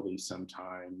faculty,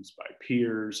 sometimes by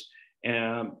peers,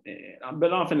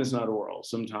 but often it's not oral.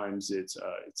 Sometimes it's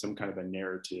some kind of a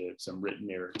narrative, some written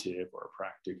narrative or a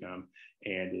practicum,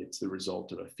 and it's the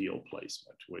result of a field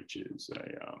placement, which is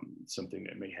something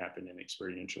that may happen in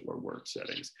experiential or work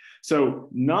settings. So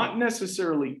not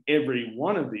necessarily every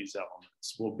one of these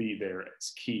elements will be there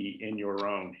as key in your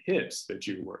own HIPs that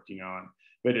you're working on,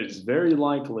 but it is very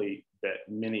likely that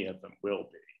many of them will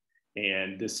be.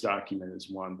 And this document is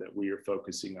one that we are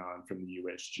focusing on from the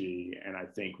USG. And I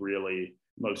think really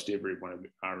most every one of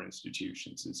our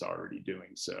institutions is already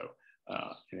doing so.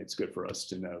 And it's good for us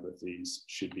to know that these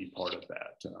should be part of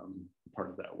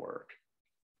that work.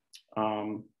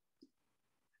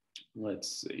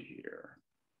 Let's see here.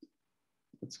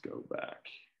 Let's go back.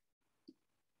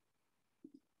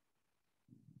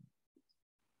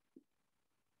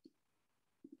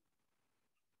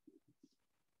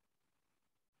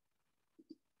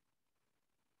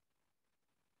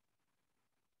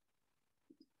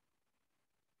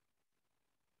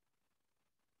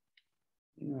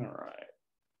 All right.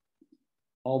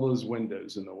 All those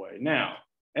windows in the way. Now,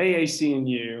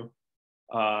 AAC&U,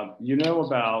 you know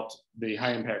about the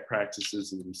high impact practices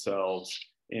themselves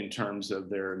in terms of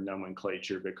their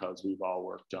nomenclature, because we've all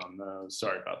worked on those.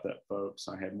 Sorry about that, folks.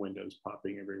 I had windows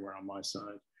popping everywhere on my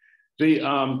side. The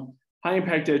high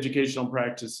impact educational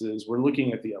practices, we're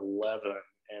looking at the 11,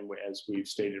 and as we've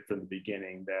stated from the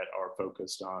beginning, that are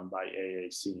focused on by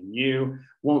AAC&U.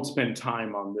 Won't spend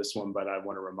time on this one, but I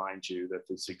want to remind you that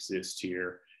this exists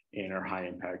here in our high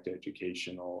impact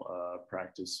educational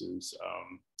practices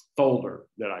folder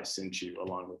that I sent you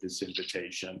along with this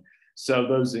invitation. So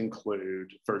those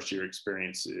include first year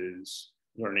experiences,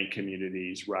 learning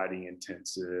communities, writing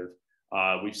intensive.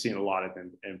 We've seen a lot of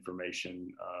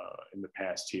information in the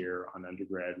past year on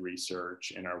undergrad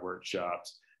research in our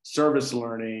workshops. Service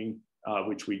learning,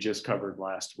 which we just covered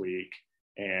last week,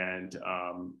 and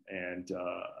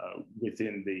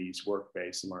within these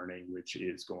work-based learning, which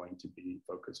is going to be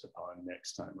focused upon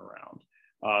next time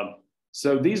around.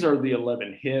 So these are the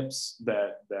 11 HIPs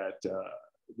that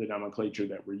the nomenclature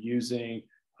that we're using.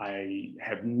 I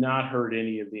have not heard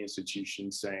any of the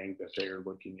institutions saying that they are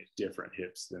looking at different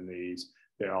HIPs than these.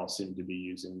 They all seem to be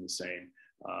using the same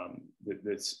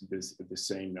the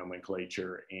same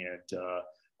nomenclature, and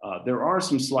there are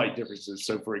some slight differences.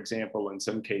 So for example, in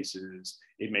some cases,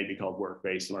 it may be called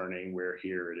work-based learning, where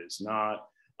here it is not.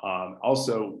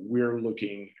 Also, we're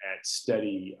looking at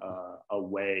study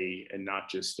away and not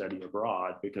just study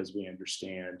abroad, because we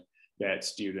understand that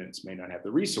students may not have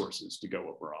the resources to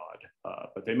go abroad,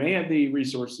 but they may have the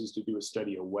resources to do a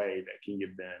study away that can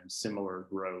give them similar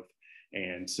growth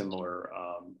and similar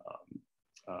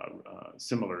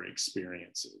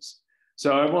experiences.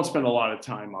 So I won't spend a lot of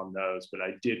time on those, but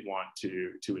I did want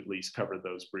to at least cover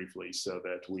those briefly so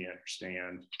that we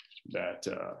understand that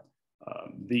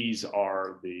these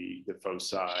are the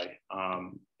foci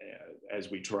as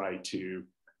we try to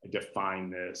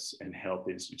define this and help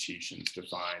institutions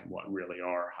define what really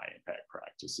are high impact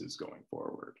practices going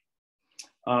forward.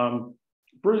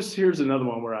 Bruce, here's another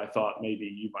one where I thought maybe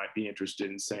you might be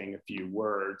interested in saying a few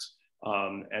words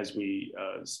as we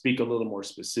speak a little more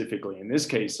specifically, in this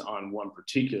case, on one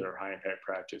particular high impact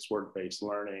practice, work-based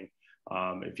learning.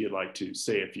 If you'd like to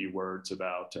say a few words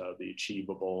about the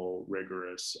achievable,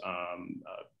 rigorous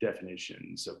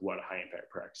definitions of what high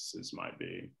impact practices might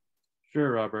be.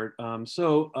 Sure, Robert.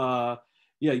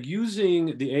 Yeah,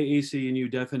 using the AAC&U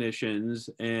definitions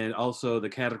and also the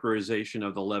categorization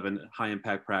of the 11 high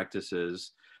impact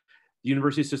practices, the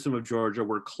University System of Georgia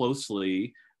worked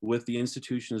closely with the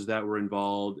institutions that were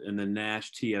involved in the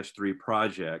NASH TS3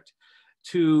 project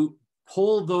to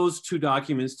pull those two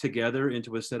documents together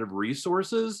into a set of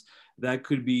resources that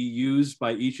could be used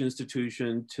by each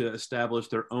institution to establish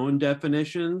their own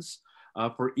definitions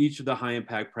for each of the high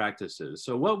impact practices.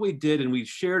 So what we did, and we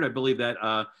shared, I believe that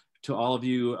to all of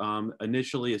you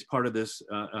initially as part of this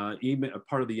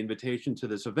part of the invitation to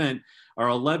this event, are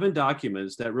 11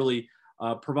 documents that really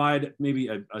provide maybe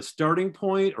a starting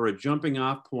point or a jumping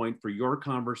off point for your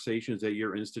conversations at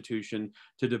your institution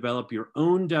to develop your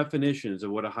own definitions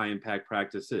of what a high impact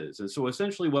practice is. And so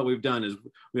essentially what we've done is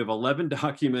we have 11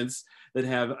 documents that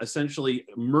have essentially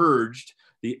merged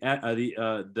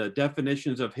the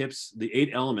definitions of HIPS, the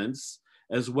 8 elements,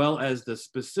 as well as the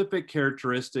specific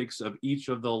characteristics of each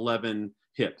of the 11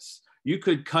 HIPS. You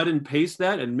could cut and paste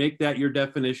that and make that your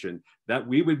definition. That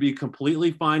we would be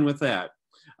completely fine with that.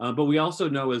 But we also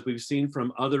know, as we've seen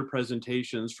from other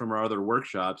presentations from our other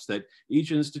workshops, that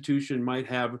each institution might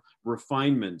have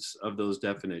refinements of those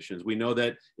definitions. We know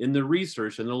that in the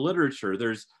research and the literature,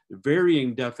 there's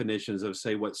varying definitions of,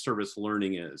 say, what service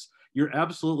learning is. You're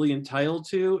absolutely entitled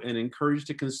to and encouraged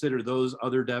to consider those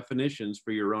other definitions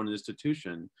for your own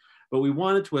institution. But we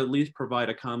wanted to at least provide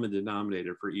a common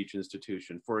denominator for each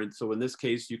institution. So in this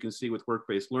case, you can see with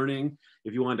work-based learning,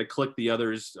 if you wanted to click the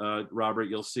others, Robert,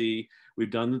 you'll see we've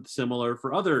done similar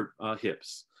for other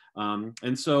HIPs.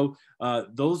 And so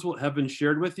those will have been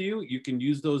shared with you. You can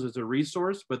use those as a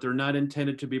resource, but they're not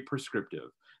intended to be prescriptive.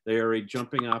 They are a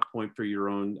jumping off point for your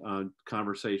own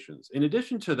conversations. In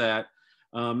addition to that,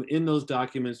 in those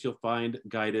documents, you'll find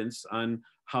guidance on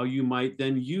how you might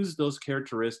then use those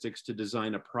characteristics to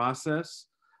design a process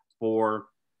for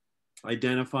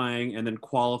identifying and then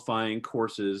qualifying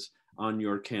courses on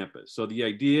your campus. So the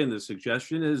idea and the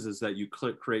suggestion is that you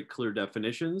create clear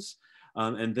definitions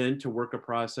and then to work a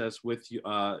process with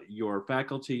your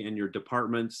faculty and your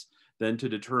departments, then to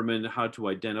determine how to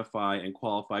identify and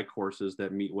qualify courses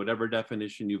that meet whatever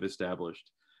definition you've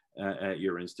established at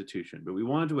your institution. But we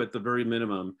wanted to, at the very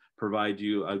minimum, provide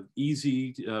you an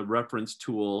easy reference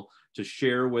tool to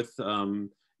share with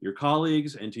your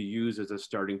colleagues and to use as a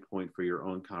starting point for your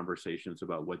own conversations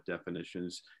about what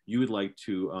definitions you would like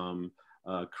to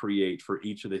create for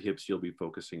each of the HIPs you'll be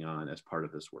focusing on as part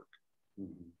of this work.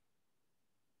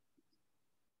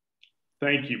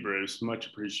 Thank you, Bruce, much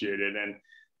appreciated. And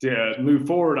to move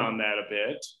forward on that a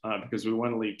bit, because we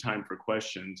want to leave time for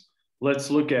questions,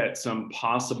 let's look at some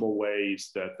possible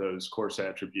ways that those course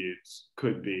attributes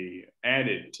could be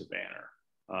added to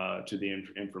Banner, to the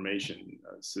information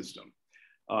system.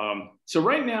 So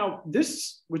right now,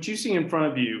 what you see in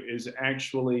front of you is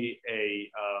actually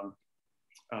a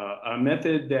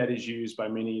method that is used by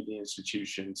many of the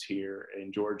institutions here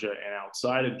in Georgia and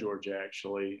outside of Georgia,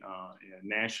 actually,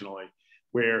 nationally,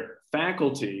 where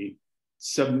faculty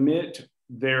submit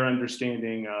their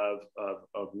understanding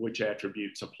of which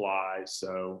attributes apply.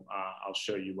 So I'll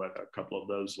show you what a couple of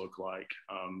those look like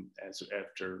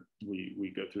after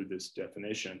we go through this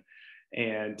definition.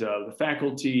 And the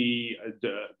faculty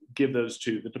give those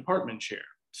to the department chair.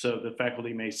 So the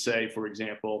faculty may say, for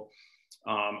example,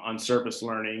 on service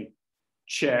learning,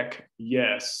 check,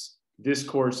 yes, this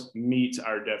course meets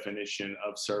our definition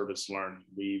of service learning.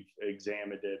 We've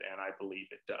examined it and I believe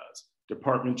it does.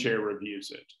 Department chair reviews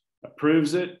it,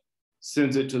 approves it,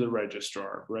 sends it to the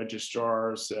registrar.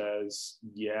 Registrar says,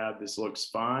 yeah, this looks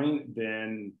fine.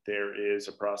 Then there is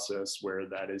a process where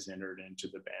that is entered into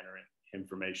the Banner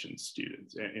information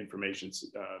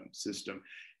system.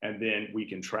 And then we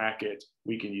can track it.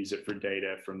 We can use it for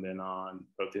data from then on,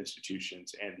 both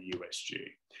institutions and the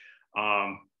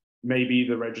USG. maybe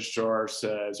the registrar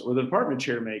says, or the department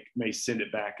chair may send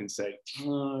it back and say,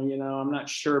 oh, you know, I'm not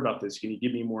sure about this. Can you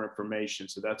give me more information?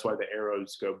 So that's why the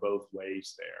arrows go both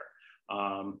ways there.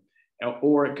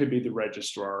 Or it could be the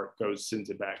registrar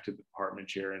sends it back to the department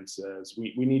chair and says,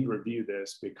 we need to review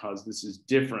this because this is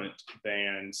different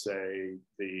than, say,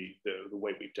 the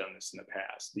way we've done this in the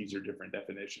past. These are different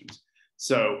definitions.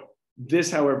 So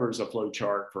this, however, is a flow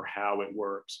chart for how it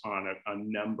works on a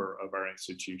number of our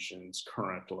institutions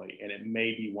currently, and it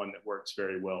may be one that works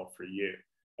very well for you,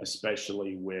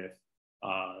 especially with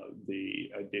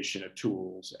the addition of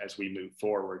tools as we move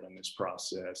forward in this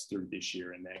process through this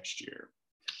year and next year.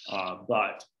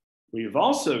 But we've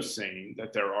also seen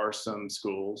that there are some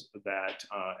schools that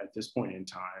at this point in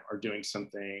time are doing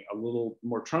something a little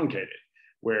more truncated,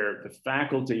 where the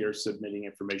faculty are submitting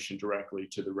information directly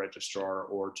to the registrar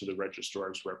or to the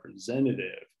registrar's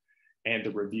representative, and the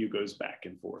review goes back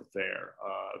and forth there.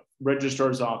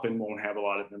 Registrars often won't have a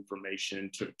lot of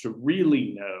information to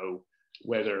really know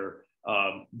whether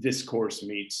this course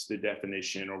meets the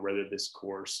definition or whether this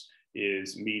course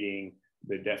is meeting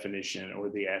the definition or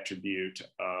the attribute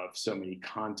of so many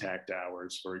contact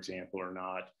hours, for example, or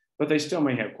not, but they still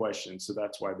may have questions. So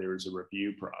that's why there is a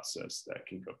review process that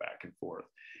can go back and forth.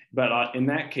 But in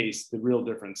that case, the real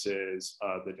difference is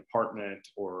the department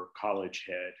or college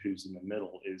head who's in the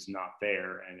middle is not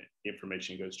there, and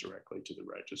information goes directly to the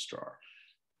registrar.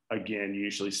 Again,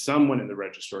 usually someone in the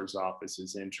registrar's office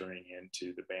is entering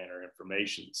into the Banner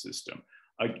information system.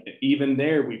 Even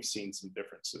there, we've seen some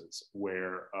differences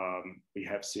where we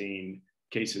have seen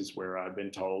cases where I've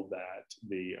been told that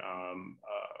the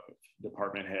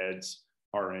department heads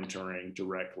are entering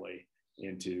directly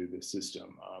into the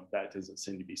system. That doesn't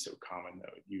seem to be so common,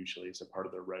 though. It usually is a part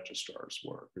of the registrar's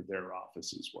work or their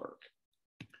office's work.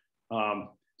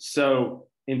 So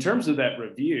in terms of that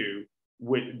review,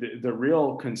 the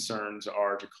real concerns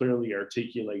are to clearly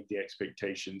articulate the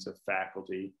expectations of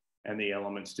faculty and the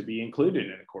elements to be included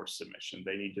in a course submission.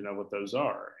 They need to know what those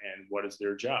are and what is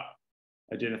their job.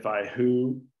 Identify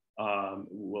who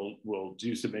will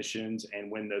do submissions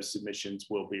and when those submissions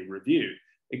will be reviewed.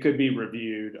 It could be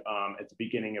reviewed at the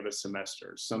beginning of a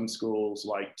semester. Some schools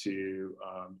like to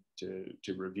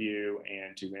review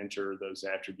and to enter those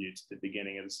attributes at the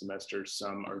beginning of the semester.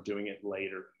 Some are doing it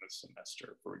later in the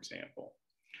semester, for example.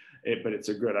 But it's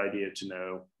a good idea to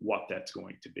know what that's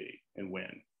going to be and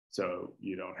when, so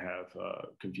you don't have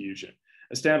confusion.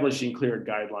 Establishing clear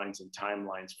guidelines and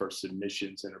timelines for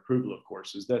submissions and approval of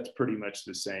courses, that's pretty much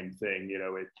the same thing. You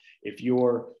know, if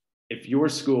your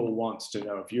school wants to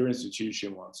know, if your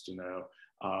institution wants to know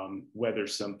whether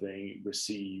something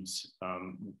receives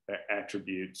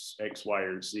attributes X, Y,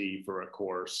 or Z for a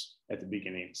course at the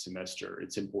beginning of the semester,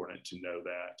 it's important to know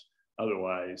that.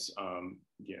 Otherwise,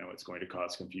 you know, it's going to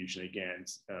cause confusion again.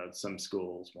 Some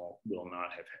schools will not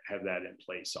have that in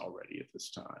place already at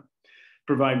this time.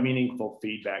 Provide meaningful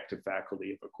feedback to faculty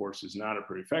if a course is not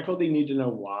approved. Faculty need to know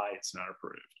why it's not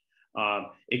approved.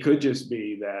 It could just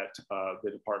be that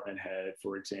the department head,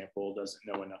 for example, doesn't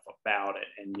know enough about it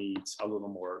and needs a little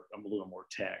more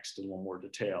text, a little more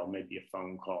detail, maybe a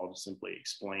phone call to simply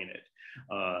explain it.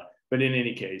 But in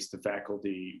any case, the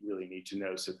faculty really need to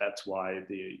know. So that's why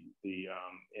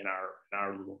in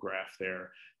our little graph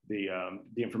there, the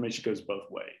information goes both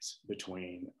ways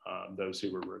between those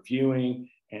who are reviewing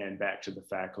and back to the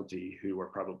faculty who are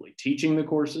probably teaching the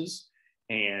courses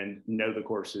and know the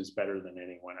courses better than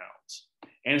anyone else.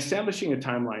 And establishing a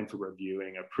timeline for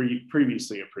reviewing a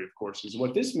previously approved courses.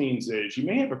 What this means is you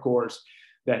may have a course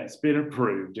that's been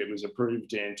approved. It was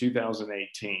approved in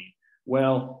 2018.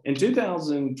 Well, in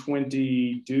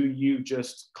 2020, do you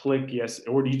just click yes,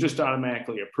 or do you just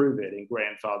automatically approve it and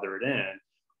grandfather it in?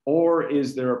 Or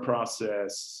is there a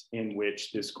process in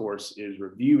which this course is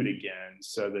reviewed again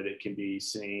so that it can be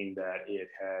seen that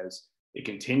it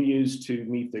continues to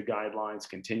meet the guidelines,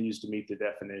 continues to meet the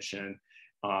definition,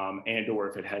 and or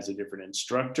if it has a different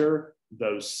instructor,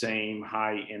 those same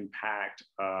high impact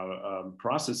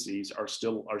processes are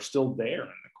still there in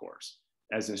the course.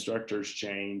 As instructors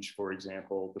change, for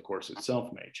example, the course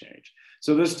itself may change.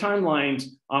 So those timelines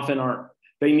often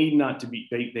they need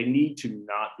to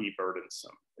not be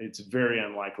burdensome. It's very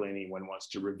unlikely anyone wants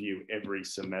to review every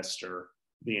semester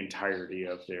the entirety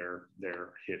of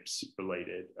their HIPS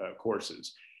related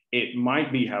courses. It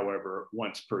might be, however,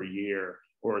 once per year,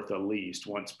 or at the least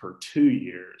once per 2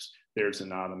 years, there's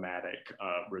an automatic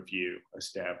review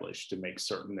established to make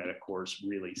certain that a course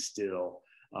really still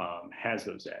has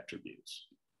those attributes.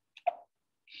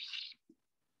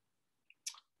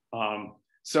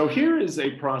 So here is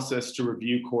a process to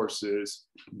review courses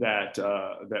that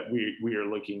we are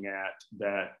looking at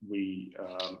that we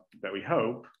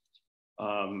hope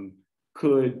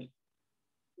could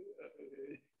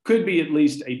be at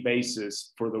least a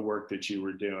basis for the work that you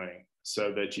were doing,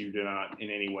 so that you do not in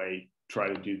any way try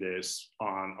to do this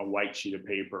on a white sheet of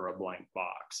paper or a blank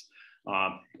box.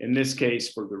 In this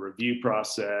case, for the review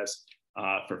process,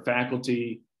 for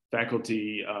faculty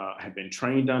have been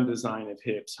trained on design of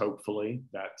HIPs, hopefully.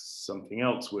 That's something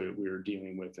else we're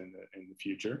dealing with in the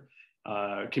future.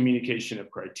 Communication of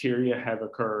criteria have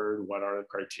occurred. What are the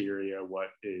criteria? What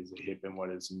is a HIP and what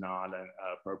is not an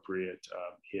appropriate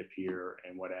HIP here,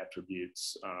 and what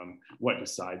attributes, what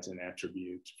decides an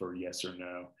attribute for yes or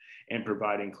no, and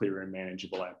providing clear and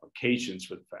manageable applications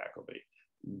for the faculty.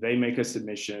 They make a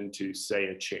submission to, say,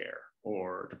 a chair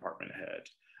or department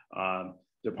head.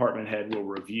 Department head will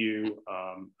review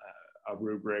a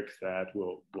rubric that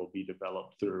will be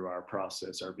developed through our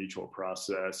process, our virtual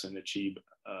process, and achieve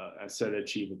a set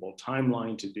achievable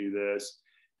timeline to do this.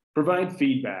 Provide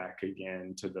feedback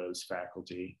again to those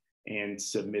faculty and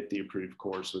submit the approved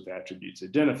course with attributes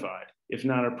identified. If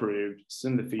not approved,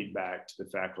 send the feedback to the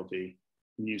faculty,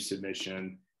 new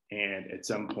submission, and at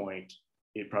some point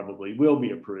it probably will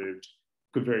be approved.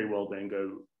 Could very well then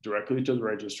go directly to the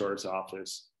registrar's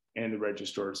office, and the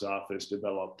registrar's office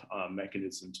develop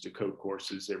mechanisms to code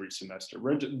courses every semester.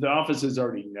 The offices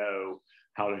already know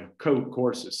how to code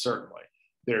courses, certainly.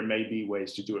 There may be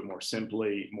ways to do it more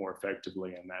simply, more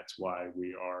effectively, and that's why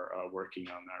we are working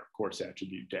on our course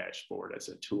attribute dashboard as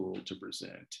a tool to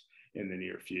present in the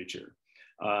near future.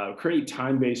 Create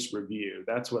time-based review.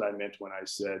 That's what I meant when I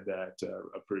said that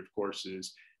approved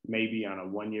courses may be on a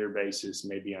 1-year basis,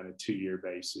 maybe on a 2-year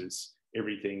basis.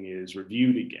 Everything is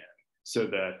reviewed again, so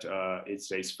that it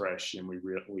stays fresh and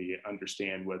we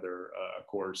understand whether a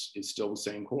course is still the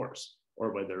same course,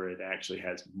 or whether it actually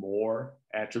has more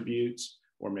attributes,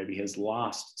 or maybe has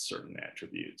lost certain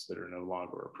attributes that are no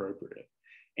longer appropriate.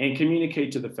 And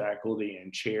communicate to the faculty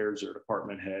and chairs or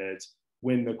department heads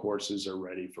when the courses are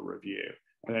ready for review.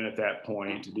 And then at that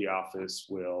point, the office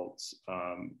will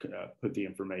put the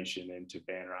information into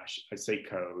Banner. I say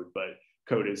code, but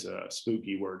code is a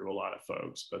spooky word to a lot of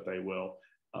folks, but they will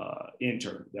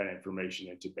enter that information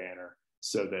into Banner,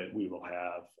 so that we will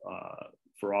have,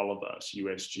 for all of us,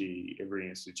 USG, every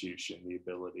institution, the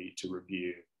ability to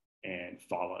review and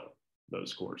follow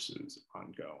those courses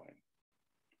ongoing.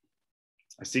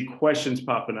 I see questions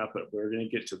popping up, but we're going to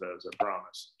get to those, I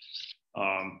promise.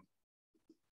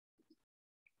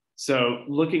 So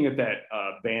looking at that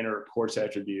Banner course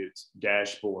attributes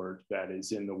dashboard that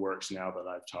is in the works now that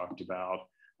I've talked about,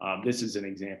 this is an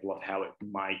example of how it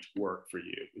might work for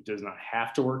you. It does not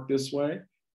have to work this way.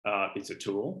 It's a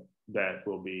tool that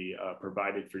will be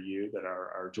provided for you that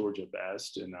our Georgia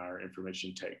Best and our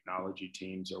information technology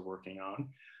teams are working on.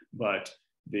 But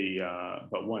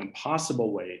one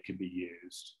possible way it could be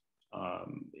used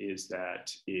is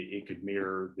that it could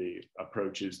mirror the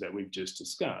approaches that we've just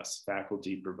discussed.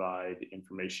 Faculty provide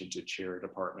information to chair,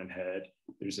 department head.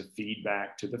 There's a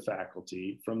feedback to the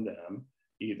faculty from them,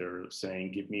 either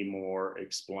saying, give me more,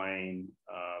 explain,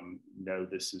 no,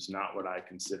 this is not what I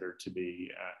consider to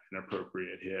be an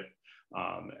appropriate HIP.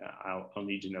 I'll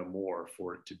need to know more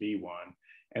for it to be one.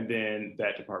 And then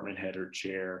that department head or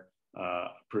chair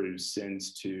approves,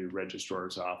 sends to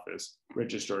registrar's office.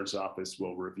 Registrar's office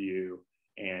will review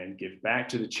and give back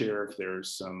to the chair if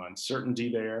there's some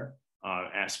uncertainty there,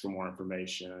 ask for more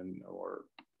information or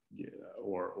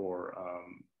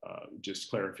just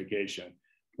clarification.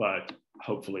 But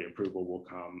hopefully approval will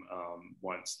come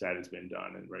once that has been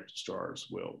done, and registrars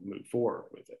will move forward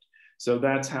with it. So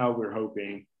that's how we're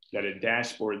hoping that a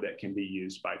dashboard that can be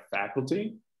used by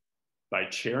faculty, by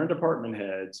chair and department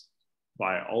heads,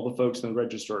 by all the folks in the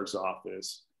registrar's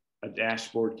office, a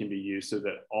dashboard can be used so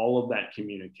that all of that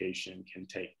communication can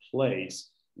take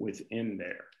place within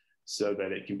there, so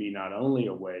that it can be not only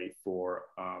a way for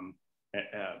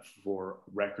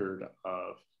record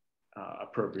of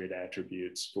appropriate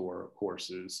attributes for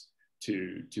courses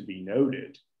to be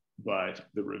noted, but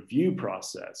the review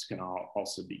process can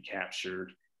also be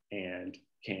captured and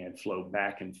can flow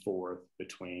back and forth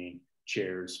between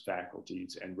chairs,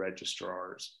 faculties, and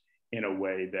registrars in a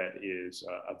way that is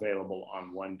available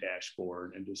on one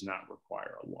dashboard and does not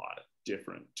require a lot of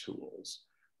different tools.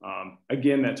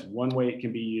 Again, that's one way it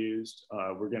can be used.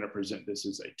 We're going to present this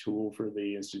as a tool for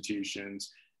the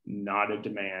institutions, not a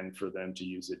demand for them to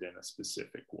use it in a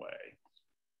specific way.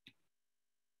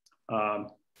 I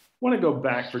want to go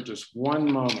back for just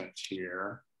one moment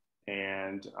here,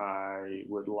 and I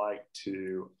would like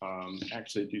to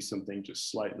actually do something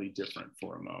just slightly different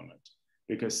for a moment.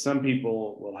 because some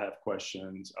people will have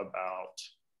questions about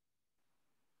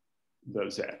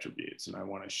those attributes. And I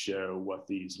want to show what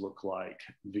these look like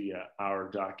via our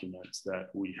documents that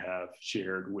we have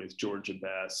shared with Georgia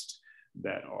Best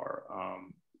that are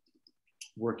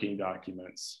working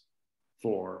documents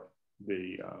for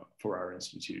our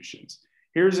institutions.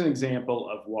 Here's an example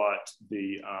of what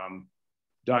the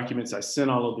documents, I sent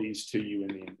all of these to you in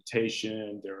the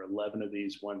invitation. There are 11 of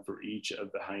these, one for each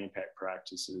of the high impact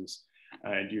practices,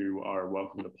 and you are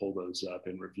welcome to pull those up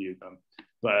and review them.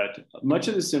 But much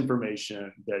of this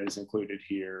information that is included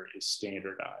here is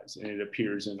standardized, and it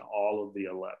appears in all of the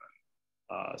 11.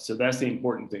 So that's the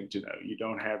important thing to know. You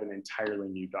don't have an entirely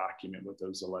new document with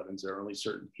those 11s. There are only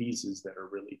certain pieces that are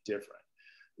really different.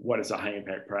 What is a high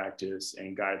impact practice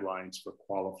and guidelines for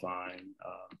qualifying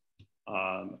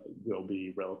will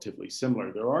be relatively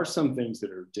similar. There are some things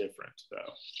that are different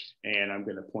though, and I'm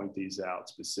going to point these out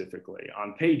specifically.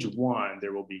 On page 1,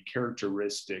 there will be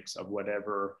characteristics of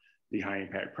whatever the high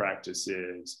impact practice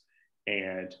is,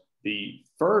 and the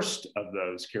first of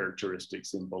those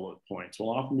characteristics in bullet points will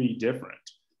often be different.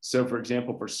 So for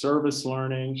example, for service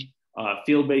learning,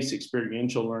 field-based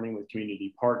experiential learning with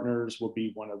community partners will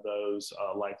be one of those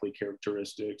likely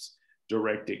characteristics.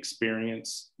 Direct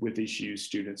experience with issues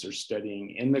students are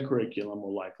studying in the curriculum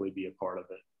will likely be a part of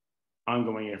it.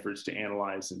 Ongoing efforts to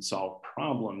analyze and solve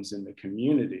problems in the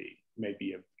community may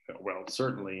be, well,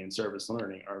 certainly in service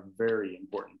learning, are a very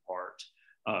important part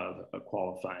of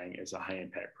qualifying as a high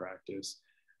impact practice.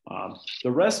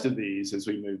 The rest of these, as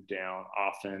we move down,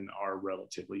 often are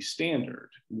relatively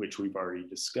standard, which we've already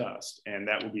discussed, and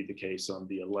that will be the case on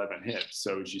the 11 HIPs.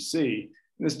 So as you see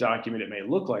in this document, it may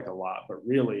look like a lot, but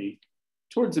really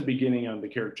towards the beginning on the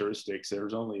characteristics,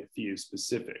 there's only a few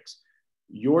specifics.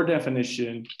 Your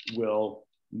definition will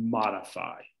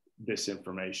modify this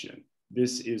information.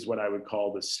 This is what I would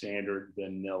call the standard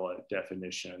vanilla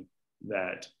definition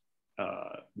that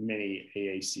many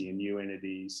AAC and U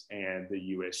entities and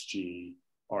the USG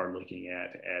are looking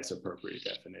at as appropriate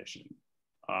definition.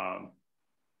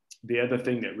 The other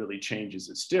thing that really changes,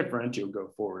 it's different, you'll go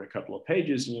forward a couple of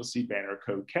pages and you'll see banner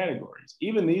code categories.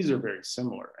 Even these are very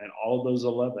similar, and all of those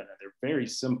 11, and they're very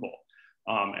simple.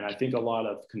 And I think a lot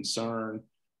of concern,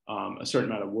 a certain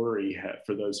amount of worry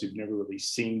for those who've never really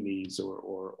seen these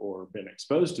or been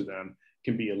exposed to them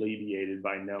can be alleviated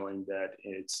by knowing that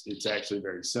it's actually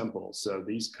very simple. So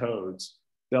these codes,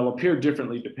 they'll appear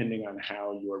differently depending on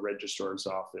how your registrar's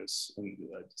office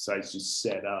decides to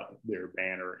set up their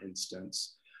banner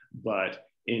instance. But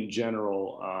in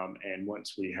general, and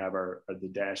once we have the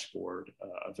dashboard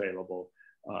available,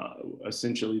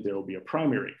 essentially there will be a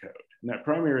primary code, and that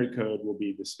primary code will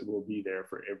be there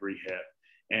for every HIP.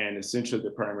 And essentially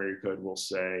the primary code will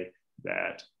say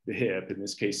that the HIP, in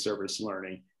this case service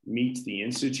learning, meets the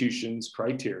institution's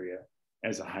criteria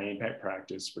as a high impact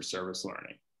practice for service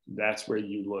learning. That's where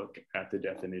you look at the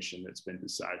definition that's been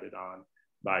decided on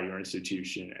by your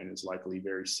institution and is likely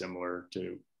very similar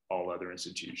to all other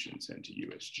institutions and to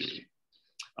USG.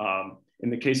 In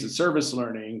the case of service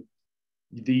learning,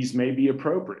 these may be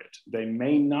appropriate. They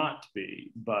may not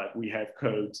be, but we have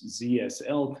codes,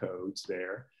 ZSL codes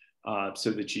there,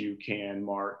 so that you can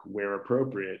mark where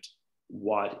appropriate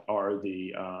what are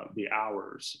the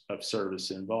hours of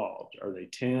service involved. Are they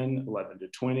 10, 11 to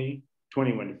 20,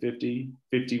 21 to 50,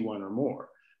 51 or more?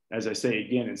 As I say,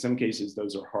 again, in some cases,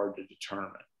 those are hard to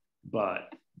determine,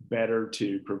 but better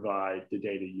to provide the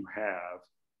data you have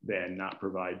than not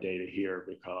provide data here,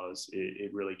 because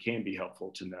it really can be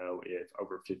helpful to know if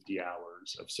over 50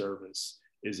 hours of service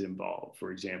is involved,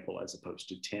 for example, as opposed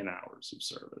to 10 hours of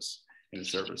service in a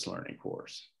service learning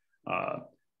course.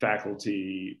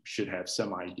 Faculty should have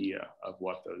some idea of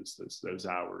what those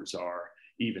hours are,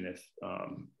 even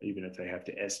if they have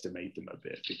to estimate them a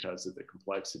bit because of the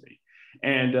complexity.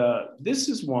 And this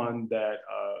is one that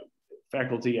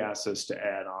faculty asked us to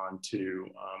add on to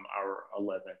our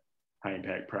 11 high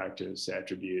impact practice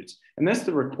attributes. And that's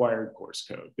the required course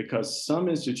code, because some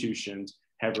institutions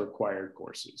have required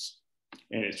courses,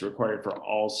 and it's required for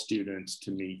all students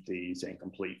to meet these and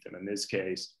complete them. In this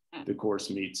case, the course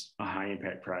meets a high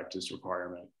impact practice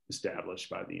requirement established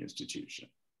by the institution.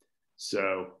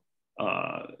 So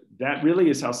that really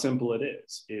is how simple it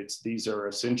is. These are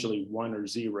essentially 1 or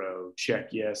 0, check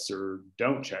yes or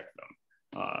don't check them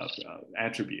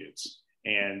attributes.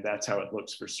 And that's how it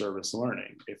looks for service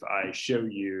learning. If I show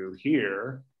you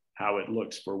here how it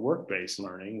looks for work-based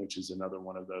learning, which is another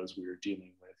one of those we are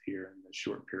dealing with here in this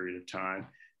short period of time,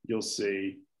 you'll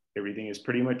see everything is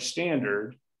pretty much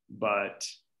standard, but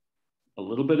a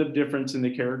little bit of difference in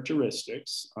the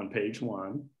characteristics on page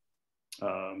 1,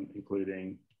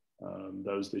 including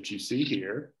those that you see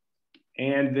here.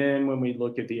 And then when we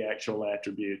look at the actual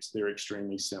attributes, they're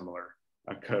extremely similar.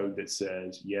 A code that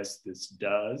says, yes, this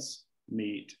does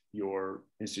meet your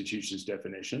institution's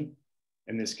definition.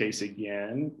 In this case,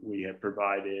 again, we have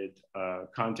provided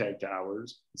contact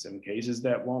hours. In some cases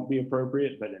that won't be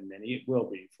appropriate, but in many it will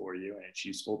be for you, and it's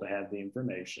useful to have the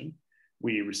information.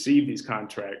 We receive these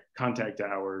contact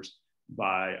hours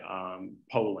by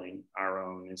polling our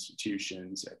own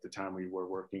institutions at the time we were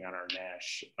working on our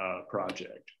NASH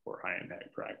project for high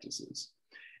impact practices.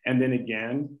 And then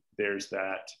again, there's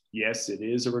that, yes, it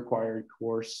is a required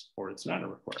course or it's not a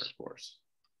required course.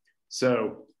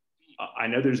 So I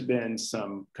know there's been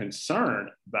some concern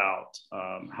about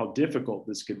how difficult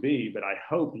this could be, but I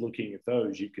hope looking at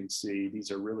those, you can see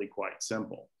these are really quite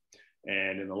simple.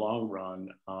 And in the long run,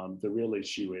 the real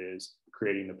issue is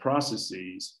creating the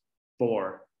processes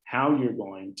for how you're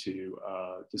going to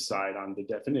decide on the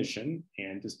definition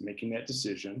and just making that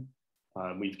decision.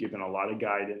 We've given a lot of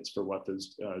guidance for what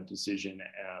those decision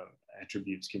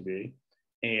attributes can be.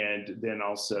 And then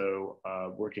also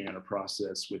working on a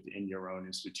process within your own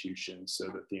institution so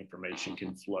that the information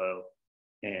can flow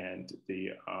and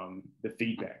the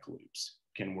feedback loops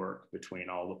can work between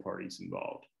all the parties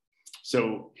involved.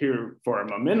 So here for our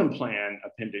momentum plan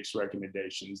appendix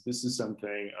recommendations, this is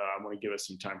something I want to give us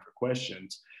some time for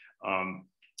questions.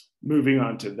 Moving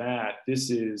on to that,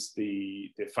 this is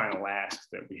the final ask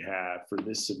that we have for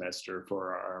this semester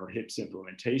for our HIPS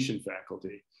implementation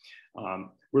faculty.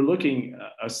 We're looking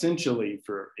essentially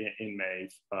in May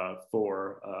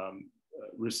for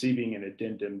receiving an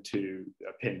addendum to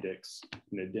appendix,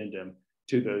 an addendum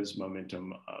to those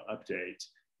momentum updates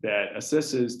that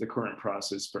assesses the current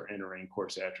process for entering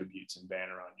course attributes and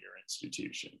banner on your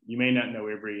institution. You may not know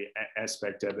every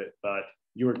aspect of it, but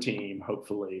your team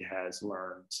hopefully has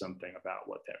learned something about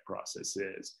what that process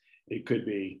is. It could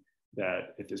be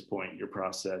that at this point, your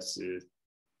process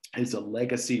is a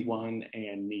legacy one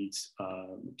and needs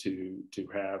to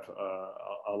have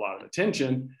a lot of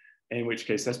attention, in which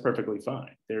case that's perfectly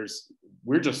fine.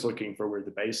 We're just looking for where the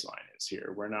baseline is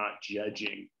here. We're not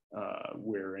judging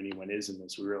where anyone is in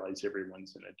this. We realize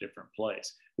everyone's in a different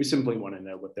place. We simply want to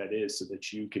know what that is so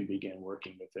that you can begin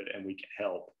working with it and we can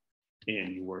help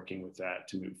in you working with that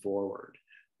to move forward.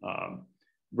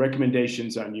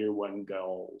 Recommendations on year one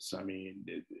goals. I mean,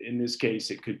 in this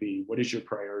case, it could be, what is your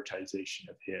prioritization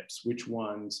of HIPS? Which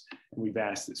ones, and we've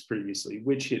asked this previously,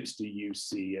 which HIPS do you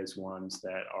see as ones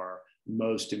that are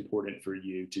most important for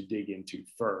you to dig into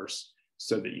first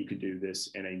so that you can do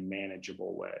this in a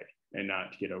manageable way and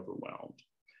not get overwhelmed?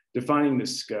 Defining the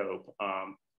scope.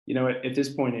 At this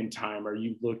point in time, are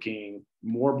you looking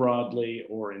more broadly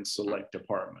or in select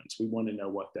departments? We want to know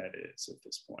what that is at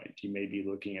this point. You may be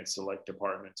looking at select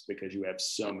departments because you have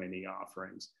so many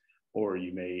offerings, or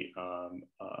you may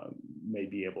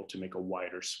be able to make a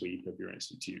wider sweep of your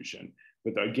institution.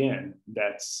 But again,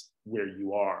 that's where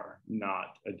you are,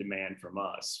 not a demand from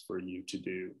us for you to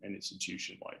do an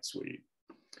institution-wide sweep.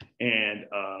 And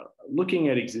looking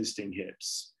at existing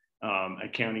HIPS,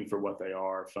 accounting for what they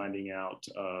are, finding out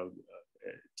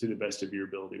to the best of your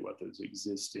ability what those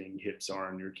existing HIPS are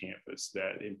on your campus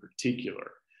that in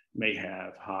particular may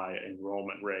have high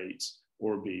enrollment rates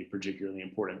or be particularly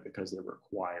important because they're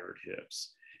required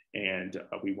HIPS. And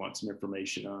we want some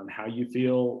information on how you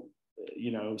feel,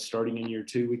 starting in year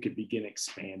two, we could begin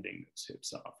expanding those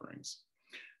HIPS offerings.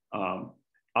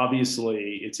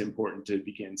 Obviously, it's important to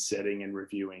begin setting and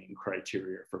reviewing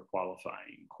criteria for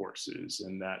qualifying courses,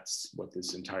 and that's what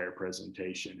this entire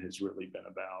presentation has really been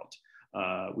about.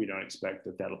 We don't expect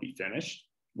that that'll be finished.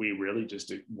 We really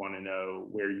just want to know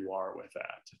where you are with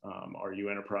that. Are you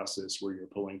in a process where you're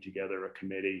pulling together a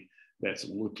committee that's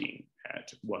looking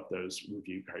at what those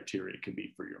review criteria can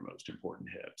be for your most important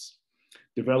HIPS?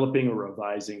 Developing or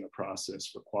revising a process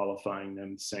for qualifying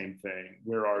them, same thing.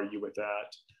 Where are you with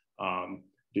that?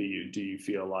 Do you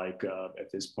feel like at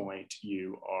this point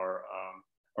you are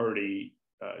already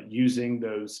using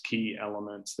those key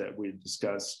elements that we've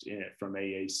discussed from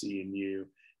AAC and you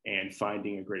and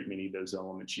finding a great many of those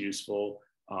elements useful?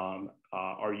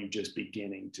 Are you just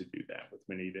beginning to do that with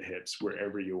many of the HIPS?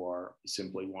 Wherever you are, you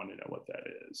simply want to know what that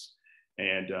is.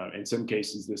 And in some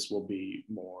cases, this will be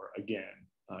more, again,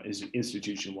 is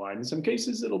institution-wide. In some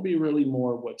cases, it'll be really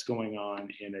more what's going on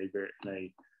in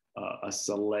a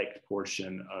select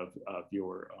portion of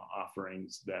your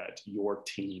offerings that your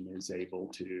team is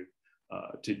able to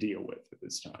deal with at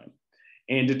this time.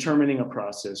 And determining a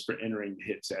process for entering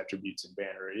HIPS attributes and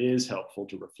banner. It is helpful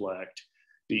to reflect,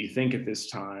 Do you think at this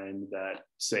time that,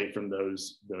 say, from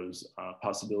those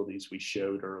possibilities we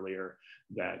showed earlier,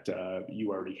 that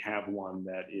you already have one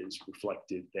that is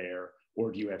reflected there, or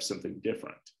do you have something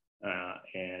different?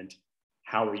 And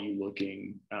how are you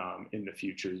looking in the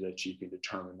future that you can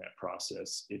determine that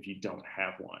process if you don't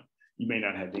have one? You may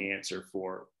not have the answer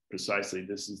for precisely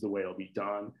this is the way it'll be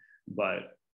done,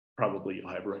 but probably you'll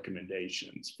have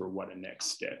recommendations for what a next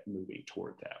step moving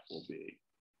toward that will be.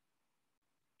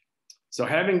 So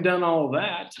having done all of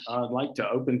that, I'd like to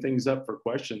open things up for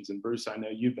questions. And Bruce, I know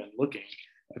you've been looking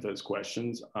at those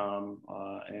questions,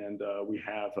 and we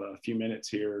have a few minutes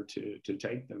here to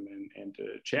take them and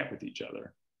to chat with each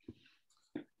other.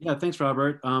 Yeah, thanks,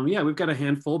 Robert. Yeah, we've got a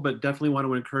handful, but definitely want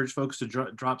to encourage folks to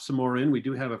drop some more in. We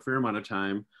do have a fair amount of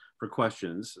time for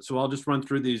questions. So I'll just run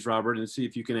through these, Robert, and see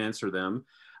if you can answer them.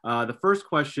 The first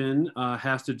question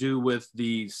has to do with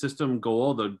the system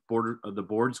goal, the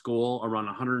board's goal around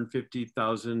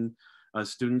 150,000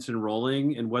 students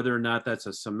enrolling, and whether or not that's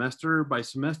a semester by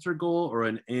semester goal or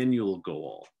an annual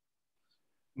goal.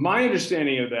 My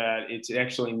understanding of that, it's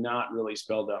actually not really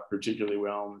spelled out particularly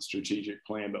well in the strategic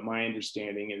plan, but my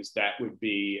understanding is that would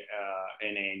be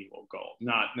an annual goal,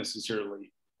 not necessarily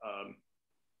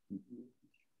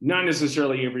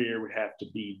every year would have to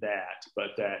be that, but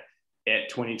that at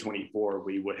 2024,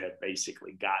 we would have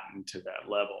basically gotten to that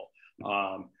level.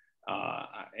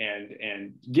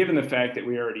 And given the fact that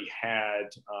we already had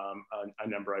a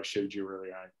number I showed you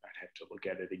earlier, I'd have to look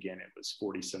at it again. It was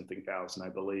 40-something thousand, I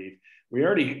believe. We're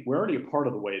already a part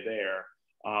of the way there.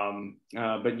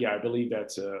 But yeah, I believe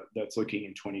that's looking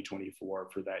in 2024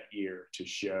 for that year to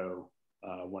show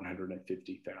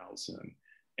 150,000.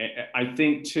 I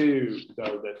think too,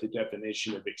 though, that the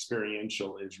definition of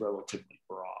experiential is relatively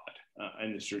broad.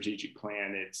 In the strategic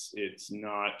plan, it's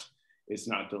not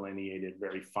delineated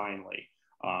very finely.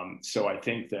 So I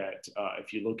think that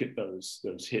if you look at those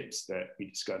HIPs that we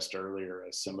discussed earlier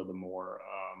as some of the more,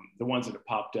 the ones that have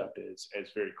popped up as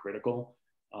very critical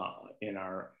in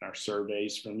our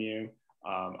surveys from you,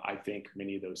 I think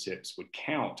many of those HIPs would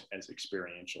count as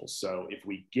experiential. So if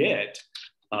we get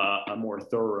a more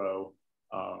thorough,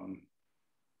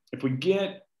 if we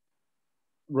get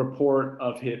report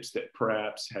of HIPs that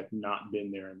perhaps have not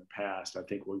been there in the past, I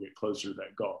think we'll get closer to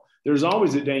that goal. There's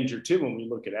always a danger too when we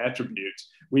look at attributes.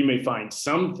 We may find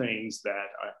some things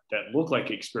that look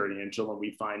like experiential, and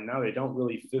we find no, they don't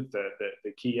really fit the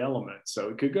key elements. So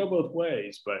it could go both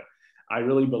ways, but I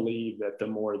really believe that the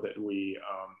more that we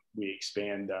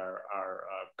expand our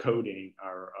coding,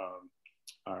 our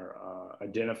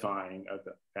identifying of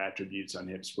the attributes on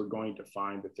HIPs, we're going to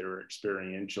find that there are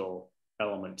experiential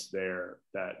elements there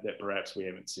that perhaps we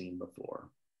haven't seen before.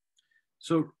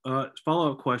 So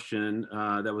follow-up question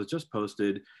that was just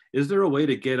posted, is there a way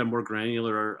to get a more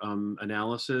granular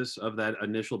analysis of that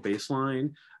initial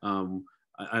baseline? And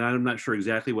I'm not sure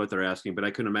exactly what they're asking, but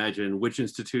I can imagine which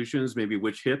institutions, maybe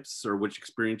which HIPs or which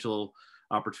experiential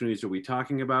opportunities are we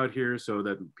talking about here, so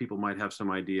that people might have some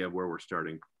idea of where we're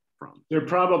starting from. There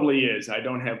probably is. I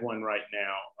don't have one right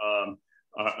now.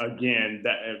 Again,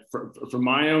 that for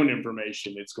my own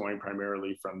information, it's going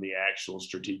primarily from the actual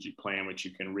strategic plan, which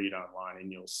you can read online, and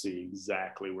you'll see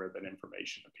exactly where that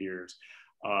information appears.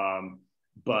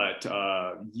 But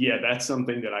yeah, that's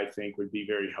something that I think would be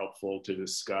very helpful to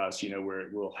discuss. You know,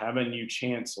 we'll have a new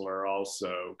chancellor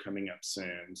also coming up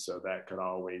soon, so that could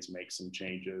always make some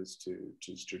changes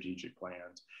to strategic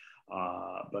plans.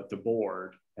 But the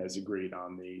board has agreed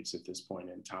on these at this point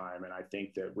in time. And I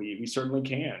think that we certainly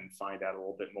can find out a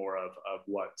little bit more of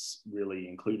what's really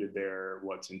included there,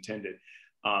 what's intended.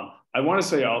 I want to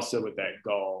say also with that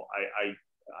goal,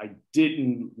 I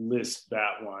didn't list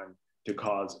that one to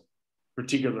cause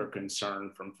particular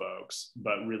concern from folks,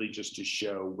 but really just to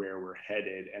show where we're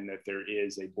headed and that there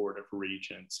is a Board of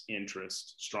Regents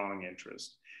interest, strong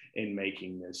interest in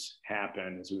making this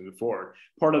happen as we move forward.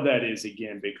 Part of that is,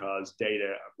 again, because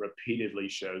data repeatedly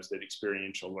shows that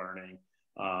experiential learning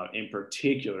in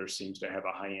particular seems to have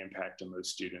a high impact on those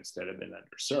students that have been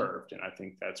underserved. And I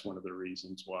think that's one of the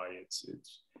reasons why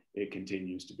it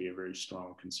continues to be a very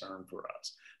strong concern for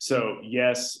us. So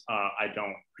yes, I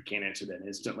can't answer that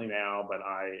instantly now, but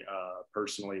I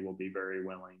personally will be very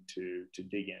willing to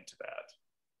dig into that.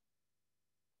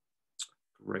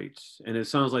 Great. And it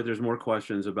sounds like there's more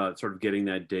questions about sort of getting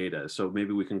that data. So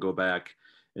maybe we can go back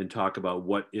and talk about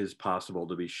what is possible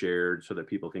to be shared so that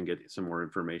people can get some more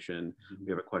information. Mm-hmm.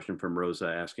 We have a question from Rosa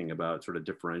asking about sort of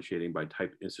differentiating by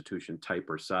type, institution type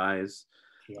or size.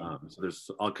 Yeah. So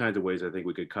there's all kinds of ways I think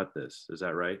we could cut this. Is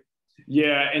that right?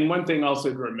 Yeah. And one thing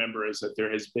also to remember is that there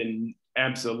has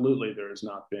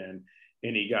not been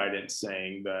any guidance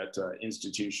saying that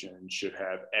institutions should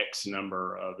have X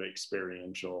number of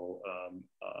experiential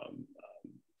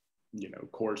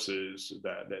courses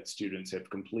that students have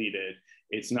completed.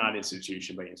 It's not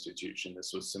institution by institution.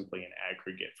 This was simply an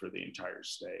aggregate for the entire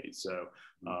state. So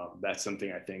that's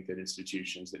something I think that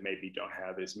institutions that maybe don't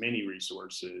have as many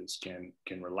resources can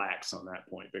relax on that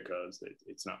point, because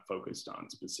it's not focused on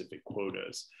specific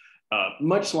quotas.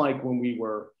 Much like when we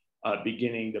were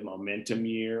beginning the momentum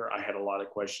year, I had a lot of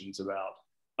questions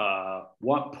about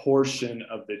what portion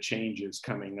of the changes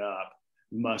coming up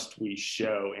must we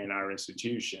show in our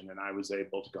institution? And I was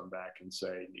able to come back and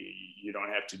say, you don't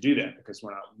have to do that, because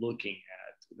we're not looking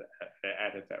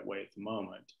at it that way at the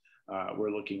moment.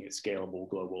 We're looking at scalable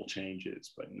global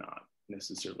changes, but not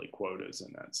necessarily quotas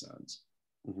in that sense.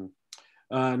 Mm-hmm.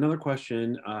 Another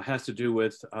question has to do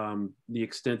with the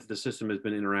extent that the system has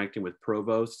been interacting with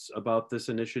provosts about this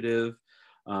initiative.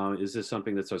 Is this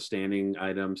something that's a standing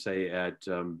item, say, at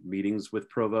meetings with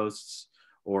provosts?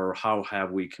 Or how have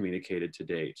we communicated to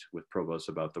date with provosts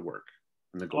about the work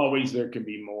and the goal? Always there can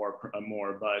be more,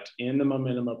 but in the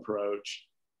momentum approach,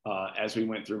 as we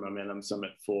went through Momentum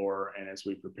Summit 4 and as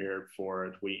we prepared for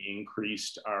it, we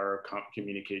increased our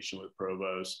communication with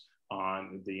provosts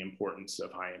on the importance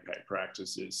of high impact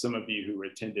practices. Some of you who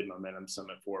attended Momentum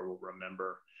Summit 4 will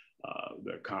remember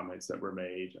the comments that were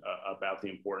made about the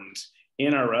importance.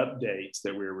 In our updates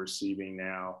that we're receiving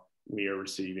now, we are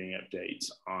receiving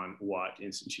updates on what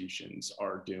institutions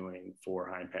are doing for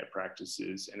high impact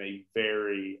practices in a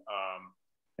very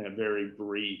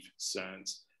brief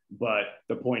sense. But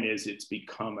the point is, it's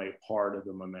become a part of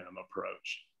the momentum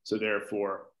approach. So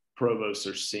therefore, provosts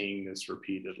are seeing this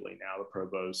repeatedly. Now the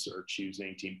provosts are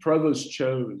choosing team. Provost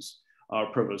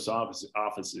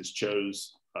offices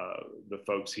chose the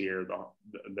folks here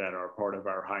that are part of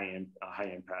our high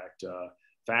impact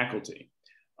faculty.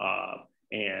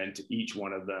 And each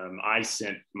one of them, I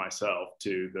sent myself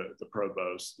to the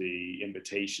provost the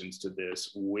invitations to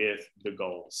this with the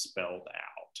goals spelled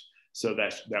out. So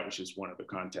that was just one of the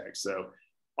contacts. So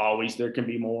always there can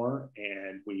be more,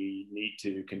 and we need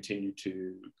to continue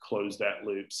to close that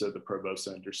loop so the provosts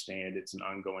understand it's an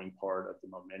ongoing part of the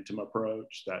momentum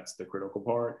approach. That's the critical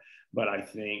part. But I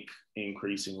think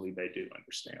increasingly they do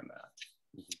understand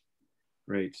that. Mm-hmm.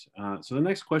 Great. So the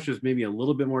next question is maybe a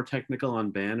little bit more technical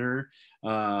on Banner.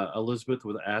 Elizabeth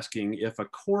was asking if a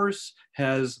course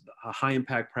has high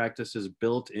impact practices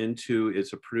built into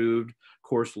its approved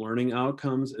course learning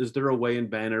outcomes, is there a way in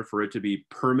Banner for it to be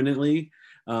permanently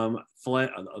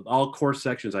all course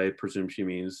sections, I presume she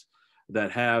means,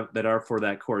 that are for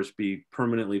that course be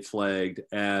permanently flagged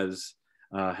as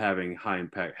having high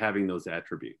impact, having those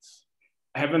attributes?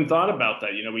 I haven't thought about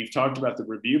that. We've talked about the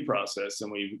review process, and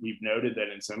we've noted that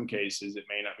in some cases it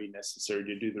may not be necessary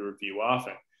to do the review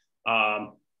often.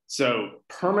 So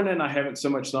permanent, I haven't so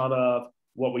much thought of.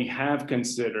 What we have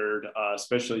considered,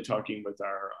 especially talking with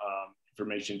our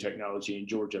information technology and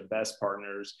Georgia Best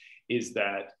partners, is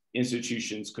that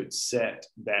institutions could set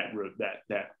that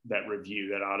review,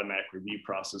 that automatic review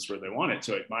process where they want it.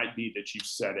 So it might be that you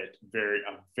set it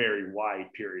a very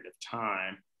wide period of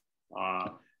time.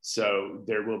 So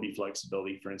there will be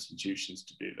flexibility for institutions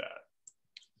to do that.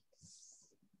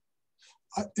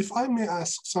 If I may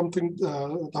ask something,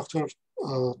 Dr.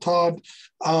 Todd,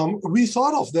 we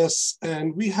thought of this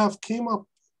and we have came up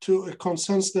to a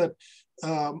consensus that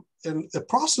a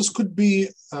process could be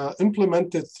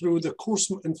implemented through the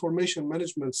course information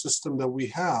management system that we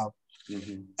have.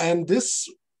 Mm-hmm. And this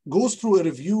goes through a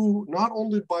review, not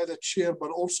only by the chair,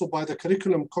 but also by the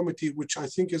curriculum committee, which I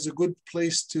think is a good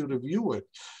place to review it.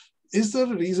 Is there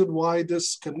a reason why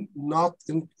this can not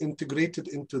integrate it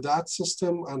into that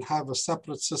system and have a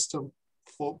separate system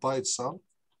by itself?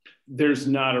 There's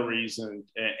not a reason,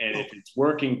 and if it's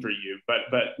working for you, but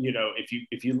if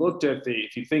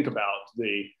you think about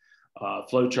the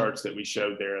flowcharts that we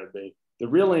showed there, the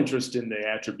real interest in the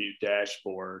attribute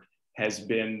dashboard has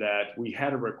been that we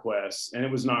had a request, and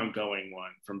it was an ongoing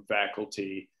one from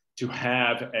faculty, to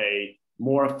have a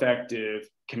more effective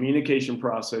communication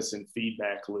process and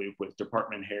feedback loop with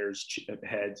department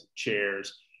heads,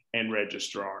 chairs, and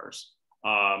registrars.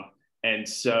 And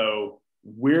so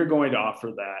we're going to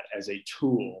offer that as a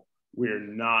tool. We're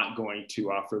not going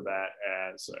to offer that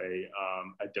as a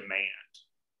demand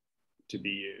to be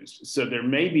used. So there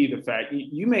may be the fact,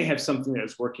 you may have something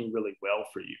that's working really well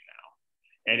for you now.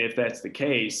 And if that's the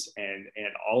case, and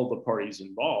all the parties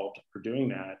involved are doing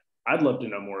that, I'd love to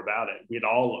know more about it. We'd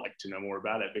all like to know more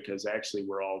about it, because actually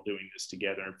we're all doing this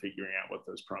together and figuring out what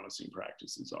those promising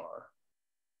practices are.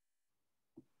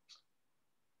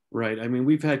 Right. I mean,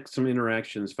 we've had some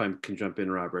interactions, if I can jump in,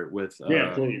 Robert, with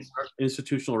Yeah, please.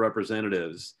 institutional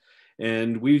representatives.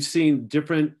 And we've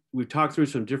talked through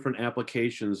some different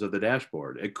applications of the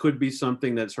dashboard. It could be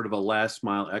something that's sort of a last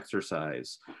mile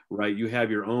exercise, right? You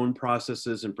have your own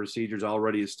processes and procedures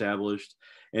already established,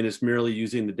 and it's merely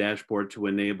using the dashboard to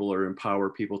enable or empower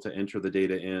people to enter the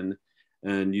data in.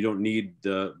 And you don't need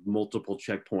the multiple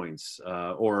checkpoints,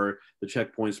 or the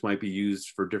checkpoints might be used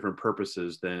for different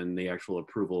purposes than the actual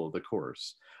approval of the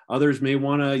course. Others may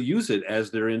want to use it as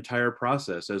their entire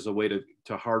process, as a way to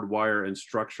hardwire and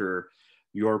structure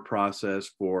your process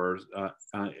for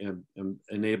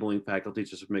enabling faculty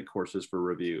to submit courses for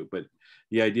review. But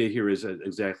the idea here is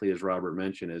exactly as Robert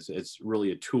mentioned, is it's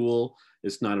really a tool.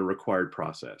 It's not a required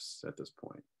process at this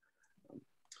point.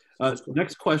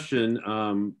 Next question.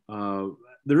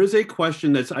 There is a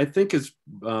question that's, I think, is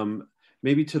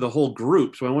maybe to the whole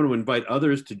group. So I want to invite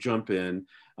others to jump in,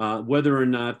 whether or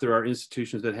not there are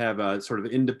institutions that have a sort of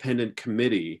independent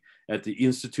committee at the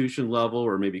institution level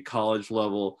or maybe college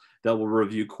level that will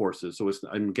review courses. So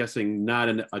I'm guessing not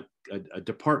a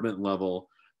department level,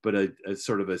 but a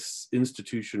sort of a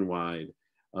institution-wide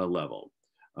level.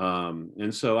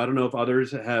 And so I don't know if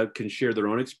others can share their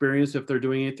own experience if they're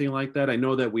doing anything like that. I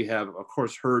know that we have, of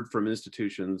course, heard from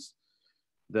institutions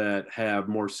that have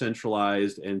more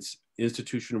centralized and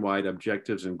institution-wide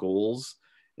objectives and goals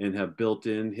and have built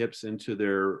in HIPS into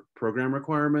their program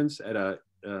requirements at a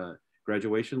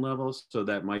graduation level. So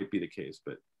that might be the case.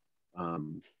 But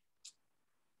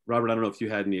Robert, I don't know if you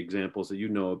had any examples that you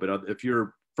know, but if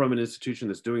you're from an institution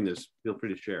that's doing this, feel free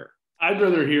to share. I'd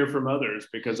rather hear from others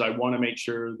because I want to make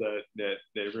sure that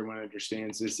everyone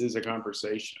understands this is a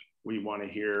conversation. We want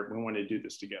to do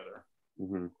this together.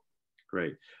 Mm-hmm.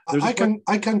 Great.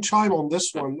 I can chime on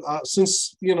this one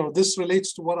since this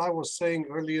relates to what I was saying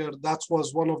earlier. That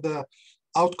was one of the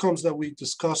outcomes that we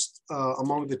discussed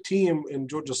among the team in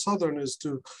Georgia Southern, is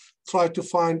to try to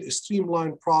find a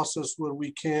streamlined process where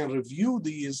we can review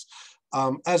these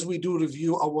as we do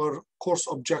review our course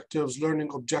objectives,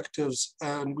 learning objectives,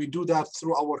 and we do that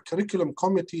through our curriculum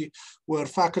committee, where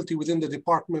faculty within the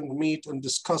department meet and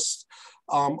discuss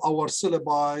our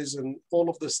syllabi and all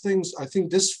of these things. I think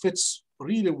this fits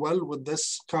really well with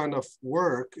this kind of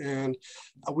work, and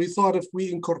we thought if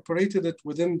we incorporated it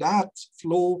within that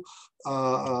flow,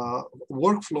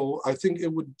 workflow, I think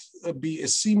it would be a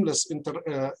seamless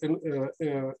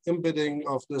embedding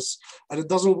of this, and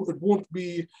it won't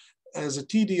be as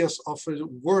tedious of a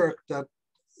work that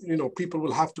people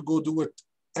will have to go do it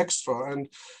extra. And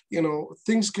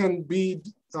things can be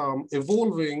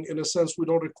evolving in a sense. We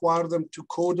don't require them to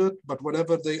code it, but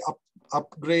whenever they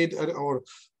upgrade or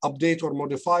update or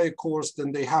modify a course,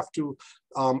 then they have to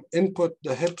input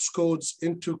the HIPS codes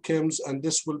into KIMS, and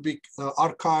this will be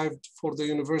archived for the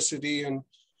university, and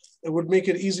it would make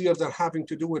it easier than having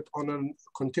to do it on a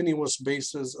continuous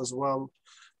basis as well.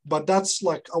 But that's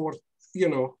like our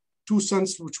 2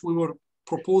 cents, which we were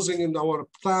proposing in our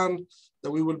plan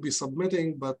that we will be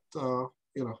submitting, but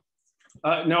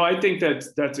no, I think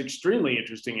that's extremely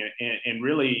interesting, and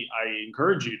really I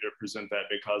encourage you to present that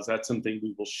because that's something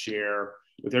we will share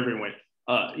with everyone.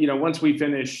 Once we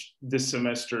finish this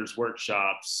semester's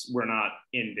workshops, we're not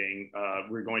ending.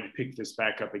 We're going to pick this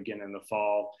back up again in the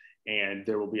fall, and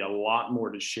there will be a lot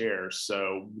more to share.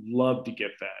 So love to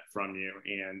get that from you,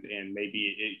 and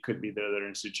maybe it could be the other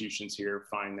institutions here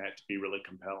find that to be really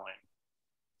compelling.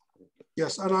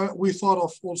 Yes, and we thought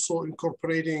of also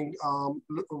incorporating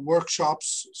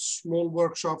workshops, small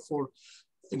workshop for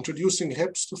introducing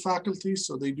HIPS to faculty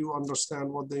so they do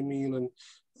understand what they mean. And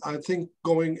I think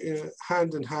going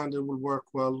hand in hand, it will work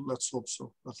well. Let's hope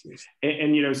so, at least.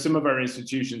 And some of our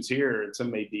institutions here, and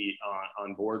some may be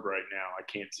on board right now, I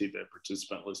can't see the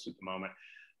participant list at the moment,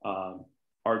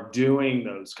 are doing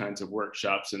those kinds of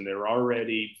workshops, and they're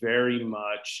already very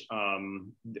much,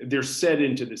 they're set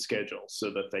into the schedule so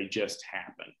that they just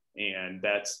happen. And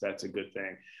that's a good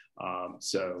thing.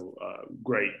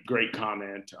 Great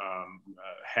comment.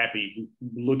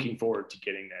 Looking forward to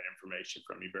getting that information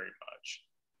from you very much.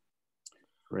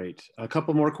 Great. A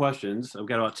couple more questions. I've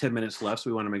got about 10 minutes left, so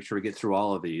we want to make sure we get through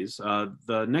all of these.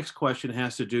 The next question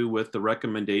has to do with the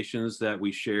recommendations that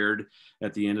we shared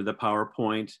at the end of the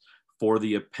PowerPoint for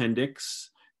the appendix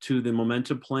to the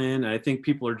momentum plan. And I think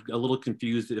people are a little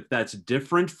confused if that's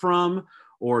different from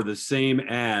or the same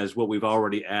as what we've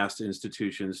already asked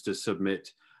institutions to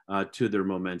submit to their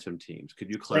momentum teams. Could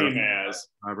you clarify? Same as,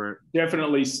 Robert?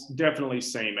 Definitely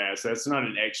same as. That's not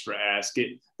an extra ask.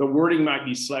 The wording might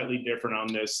be slightly different on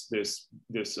this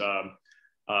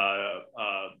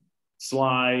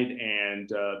slide,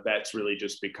 and that's really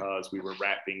just because we were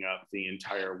wrapping up the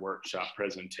entire workshop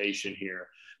presentation here.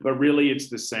 But really it's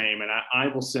the same, and I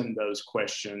will send those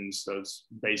questions, those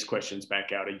base questions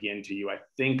back out again to you. I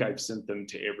think I've sent them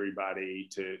to everybody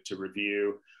to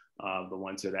review. The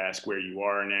ones that ask where you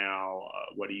are now,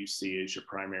 what do you see as your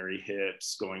primary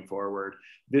hits going forward?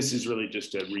 This is really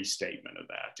just a restatement of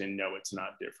that. And no, it's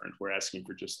not different. We're asking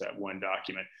for just that one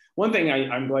document. One thing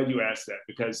I'm glad you asked that,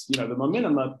 because the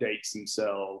momentum updates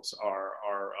themselves are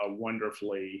a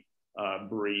wonderfully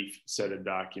brief set of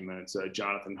documents.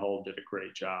 Jonathan Hull did a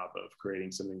great job of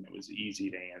creating something that was easy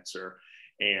to answer.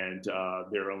 And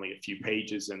there are only a few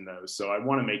pages in those. So I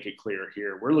want to make it clear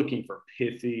here, we're looking for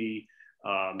pithy,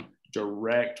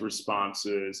 direct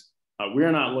responses.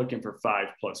 We're not looking for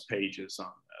 5+ pages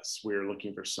on this. We're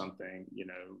looking for something,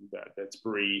 that's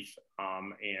brief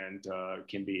and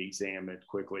can be examined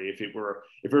quickly. If it were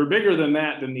bigger than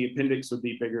that, then the appendix would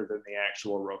be bigger than the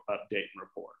actual update and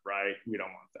report, right? We don't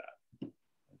want that.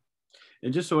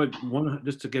 And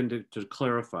just again to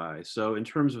clarify, so in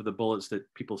terms of the bullets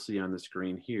that people see on the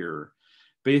screen here,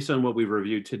 based on what we've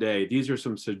reviewed today, these are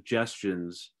some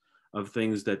suggestions of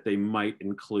things that they might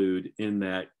include in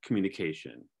that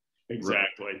communication.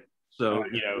 Exactly. Right? So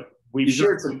we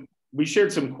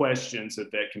shared some questions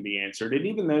that can be answered, and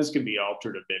even those can be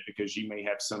altered a bit, because you may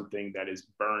have something that is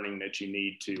burning that you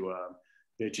need to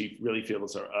that you really feel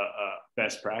is a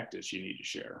best practice you need to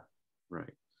share.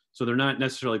 Right. So they're not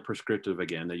necessarily prescriptive,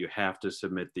 again, that you have to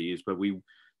submit these, but we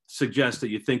suggest that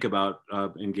you think about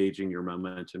engaging your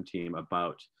momentum team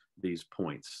about these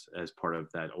points as part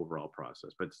of that overall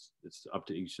process, but it's up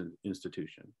to each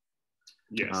institution.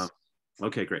 Yes.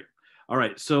 Okay, great. All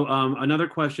right. So another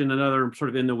question, another sort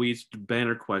of in the weeds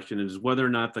banner question is whether or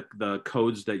not the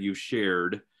codes that you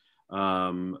shared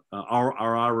are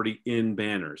already in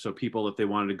Banner. So people, if they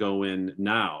wanted to go in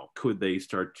now, could they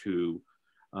start to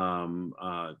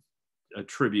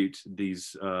attribute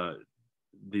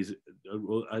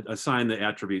assign the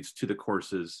attributes to the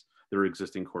courses, their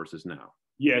existing courses now?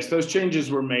 Yes, those changes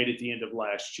were made at the end of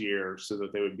last year so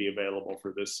that they would be available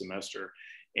for this semester,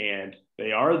 and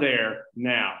they are there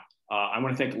now. I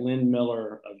want to thank Lynn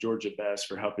Miller of Georgia Best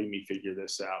for helping me figure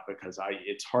this out, because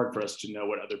it's hard for us to know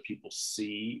what other people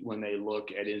see when they look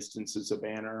at instances of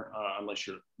Banner, unless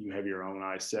you have your own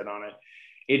eyes set on it.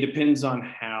 It depends on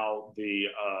how the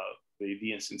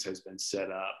instance has been set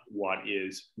up, what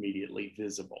is immediately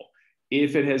visible.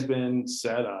 If it has been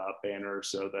set up, Banner,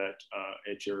 so that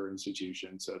at your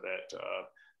institution, so that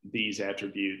these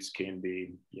attributes can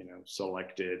be,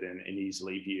 selected and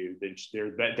easily viewed, then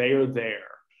they are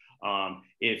there.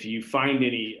 If you find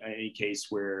any case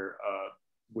where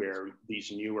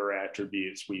these newer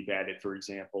attributes we've added, for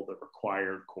example, the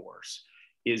required course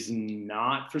is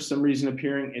not for some reason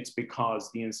appearing, it's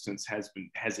because the instance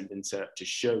hasn't been set up to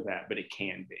show that, but it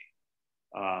can be.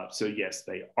 So yes,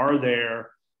 they are there.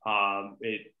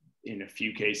 In a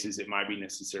few cases, it might be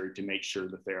necessary to make sure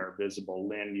that they are visible.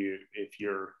 Lynn, if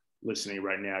you're listening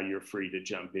right now, you're free to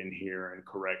jump in here and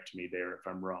correct me there if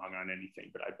I'm wrong on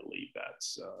anything, but I believe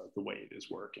that's the way it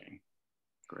is working.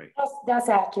 Great. That's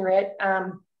accurate.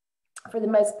 For the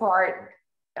most part,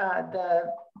 the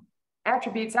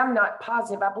attributes, I'm not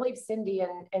positive. I believe Cindy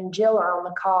and Jill are on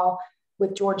the call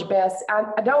with Georgia Best.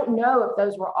 I don't know if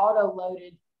those were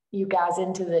auto-loaded, you guys,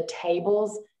 into the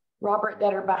tables, Robert,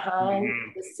 that are behind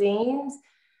the scenes,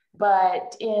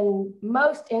 but in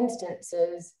most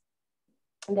instances,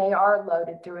 they are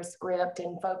loaded through a script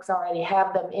and folks already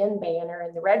have them in Banner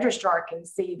and the registrar can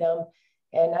see them.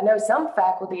 And I know some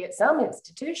faculty at some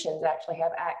institutions actually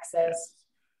have access.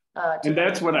 And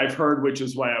that's what I've heard, which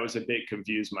is why I was a bit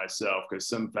confused myself, because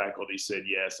some faculty said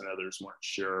yes and others weren't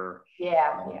sure.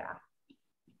 Yeah,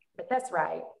 but that's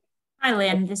right. Hi,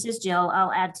 Lynn, this is Jill.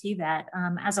 I'll add to that.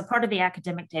 As a part of the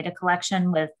academic data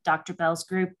collection with Dr. Bell's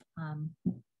group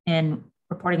in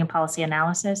reporting and policy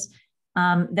analysis,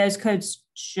 those codes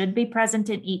should be present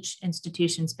in each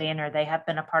institution's Banner. They have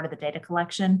been a part of the data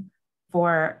collection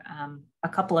for a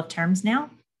couple of terms now.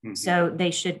 So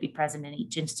they should be present in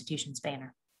each institution's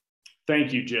Banner.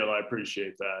 Thank you, Jill. I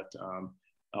appreciate that.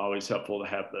 Always helpful to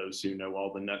have those who know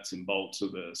all the nuts and bolts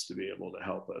of this to be able to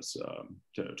help us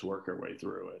to work our way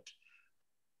through it.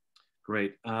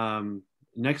 Great.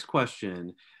 Next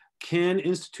question. Can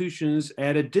institutions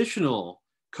add additional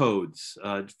codes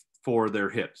for their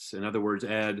HIPs? In other words,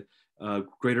 add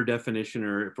greater definition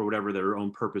or for whatever their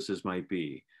own purposes might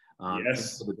be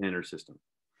yes. to the Banner system?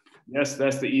 Yes,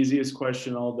 that's the easiest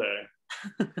question all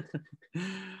day.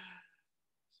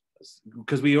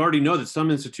 because we already know that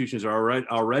some institutions are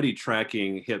already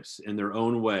tracking HIPS in their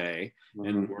own way,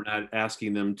 and we're not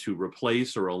asking them to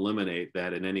replace or eliminate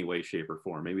that in any way, shape, or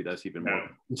form. Maybe that's even more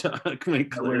clear.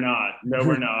 No, we're not. No,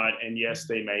 we're not. And yes,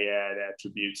 they may add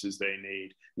attributes as they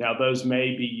need. Now, those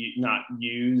may be not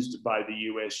used by the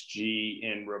USG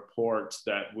in reports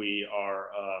that we are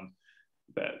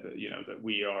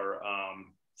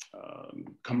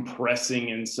compressing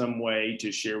in some way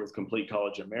to share with Complete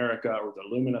College America or the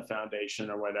Lumina Foundation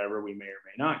or whatever. We may or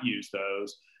may not use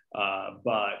those,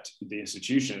 but the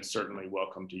institution is certainly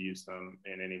welcome to use them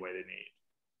in any way they need.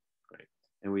 Great.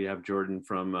 And we have Jordan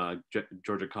from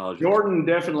Georgia College. Jordan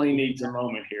definitely needs a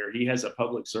moment here. He has a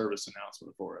public service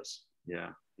announcement for us. Yeah,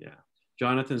 yeah.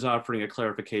 Jonathan's offering a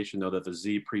clarification, though, that the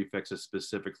Z prefix is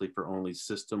specifically for only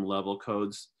system level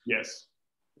codes. Yes.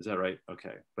 Is that right?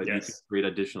 Okay. But yes. You can create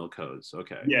additional codes.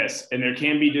 Okay. Yes. And there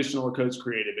can be additional codes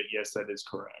created, but yes, that is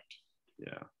correct.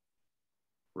 Yeah.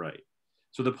 Right.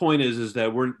 So the point is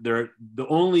that the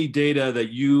only data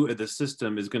that the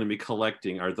system is going to be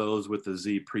collecting are those with the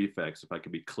Z prefix. If I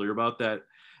could be clear about that,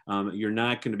 you're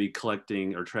not going to be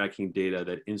collecting or tracking data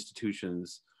that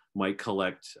institutions might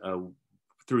collect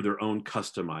through their own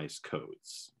customized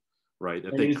codes, right?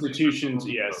 If institutions,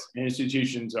 yes,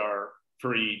 institutions are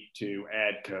free to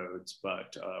add codes,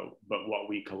 but what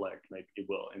we collect, maybe it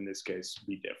will, in this case,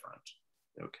 be different.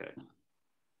 Okay.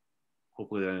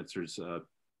 Hopefully that answers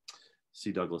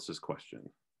C. Douglas's question.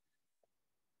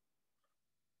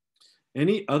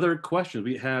 Any other questions?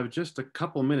 We have just a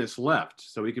couple minutes left,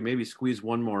 so we can maybe squeeze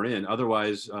one more in.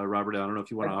 Otherwise, Robert, I don't know if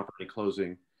you want to offer any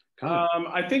closing comments.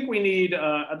 I think we need,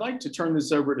 I'd like to turn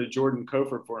this over to Jordan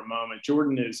Kofer for a moment.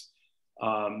 Jordan is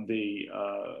the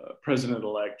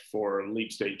president-elect for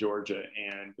Leap State Georgia,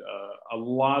 and a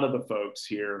lot of the folks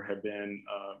here have been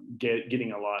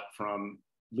getting a lot from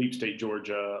Leap State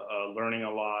Georgia, learning a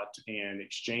lot and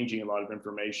exchanging a lot of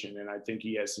information. And I think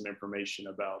he has some information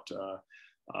about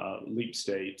Leap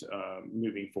State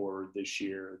moving forward this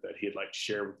year that he'd like to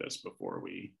share with us before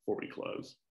we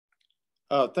close.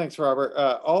 Oh, thanks, Robert.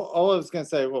 All I was going to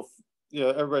say, well,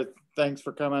 everybody, thanks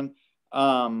for coming.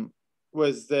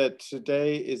 Was that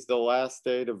today is the last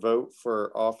day to vote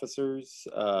for officers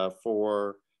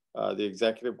for the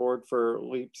executive board for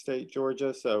Leap State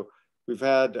Georgia. So we've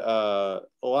had a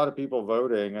lot of people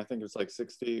voting. I think it was like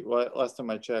 60. Well, last time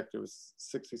I checked, it was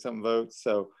 60-something votes.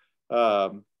 So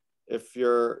if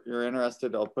you're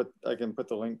interested, I can put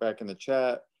the link back in the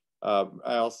chat.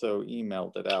 I also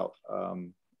emailed it out,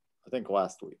 I think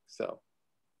last week. So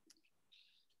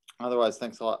otherwise,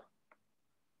 thanks a lot.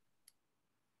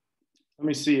 Let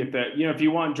me see if that, if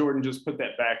you want, Jordan, just put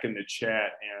that back in the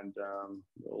chat and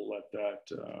we'll let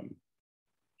that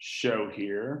show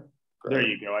here. Great. There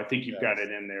you go. I think you've got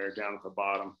it in there down at the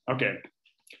bottom. Okay.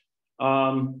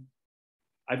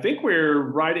 I think we're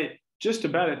right at just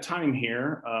about at time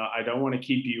here. I don't want to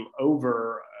keep you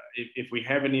over. If we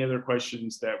have any other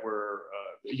questions that were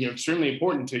extremely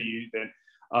important to you, then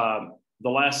the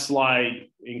last slide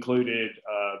included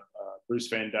Bruce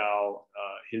Van Dal,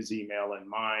 his email and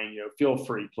mine. Feel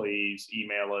free, please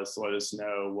email us, let us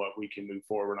know what we can move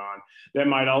forward on. That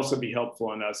might also be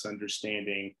helpful in us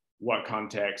understanding what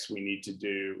contacts we need to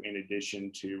do in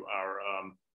addition to our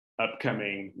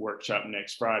upcoming workshop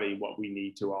next Friday, what we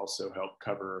need to also help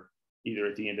cover either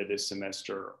at the end of this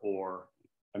semester or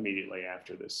immediately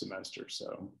after this semester.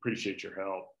 So appreciate your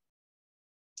help.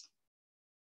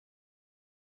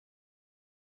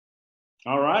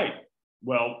 All right.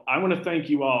 Well, I want to thank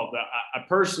you all. I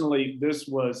personally, this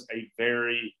was a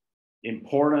very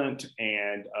important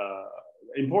and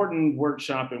important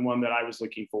workshop, and one that I was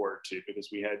looking forward to, because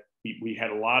we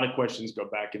had a lot of questions go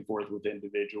back and forth with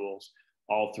individuals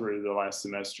all through the last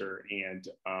semester, and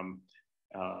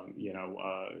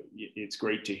it's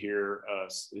great to hear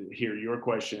your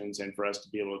questions and for us to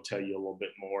be able to tell you a little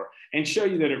bit more and show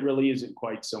you that it really isn't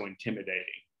quite so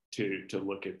intimidating to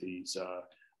look at these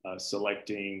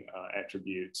selecting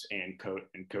attributes and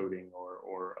coding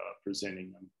or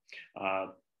presenting them.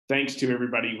 Thanks to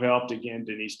everybody who helped. Again,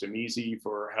 Denise Demisi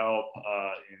for her help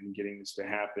in getting this to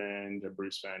happen. To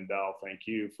Bruce Van Dal, thank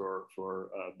you for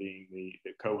being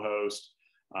the co-host.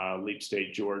 Leap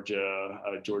State Georgia,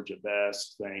 Georgia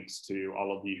Best, thanks to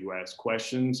all of you who asked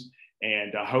questions.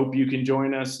 And I hope you can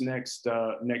join us next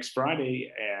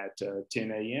Friday at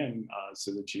 10 a.m.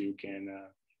 So that you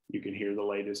can hear the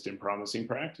latest in promising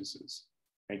practices.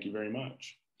 Thank you very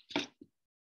much.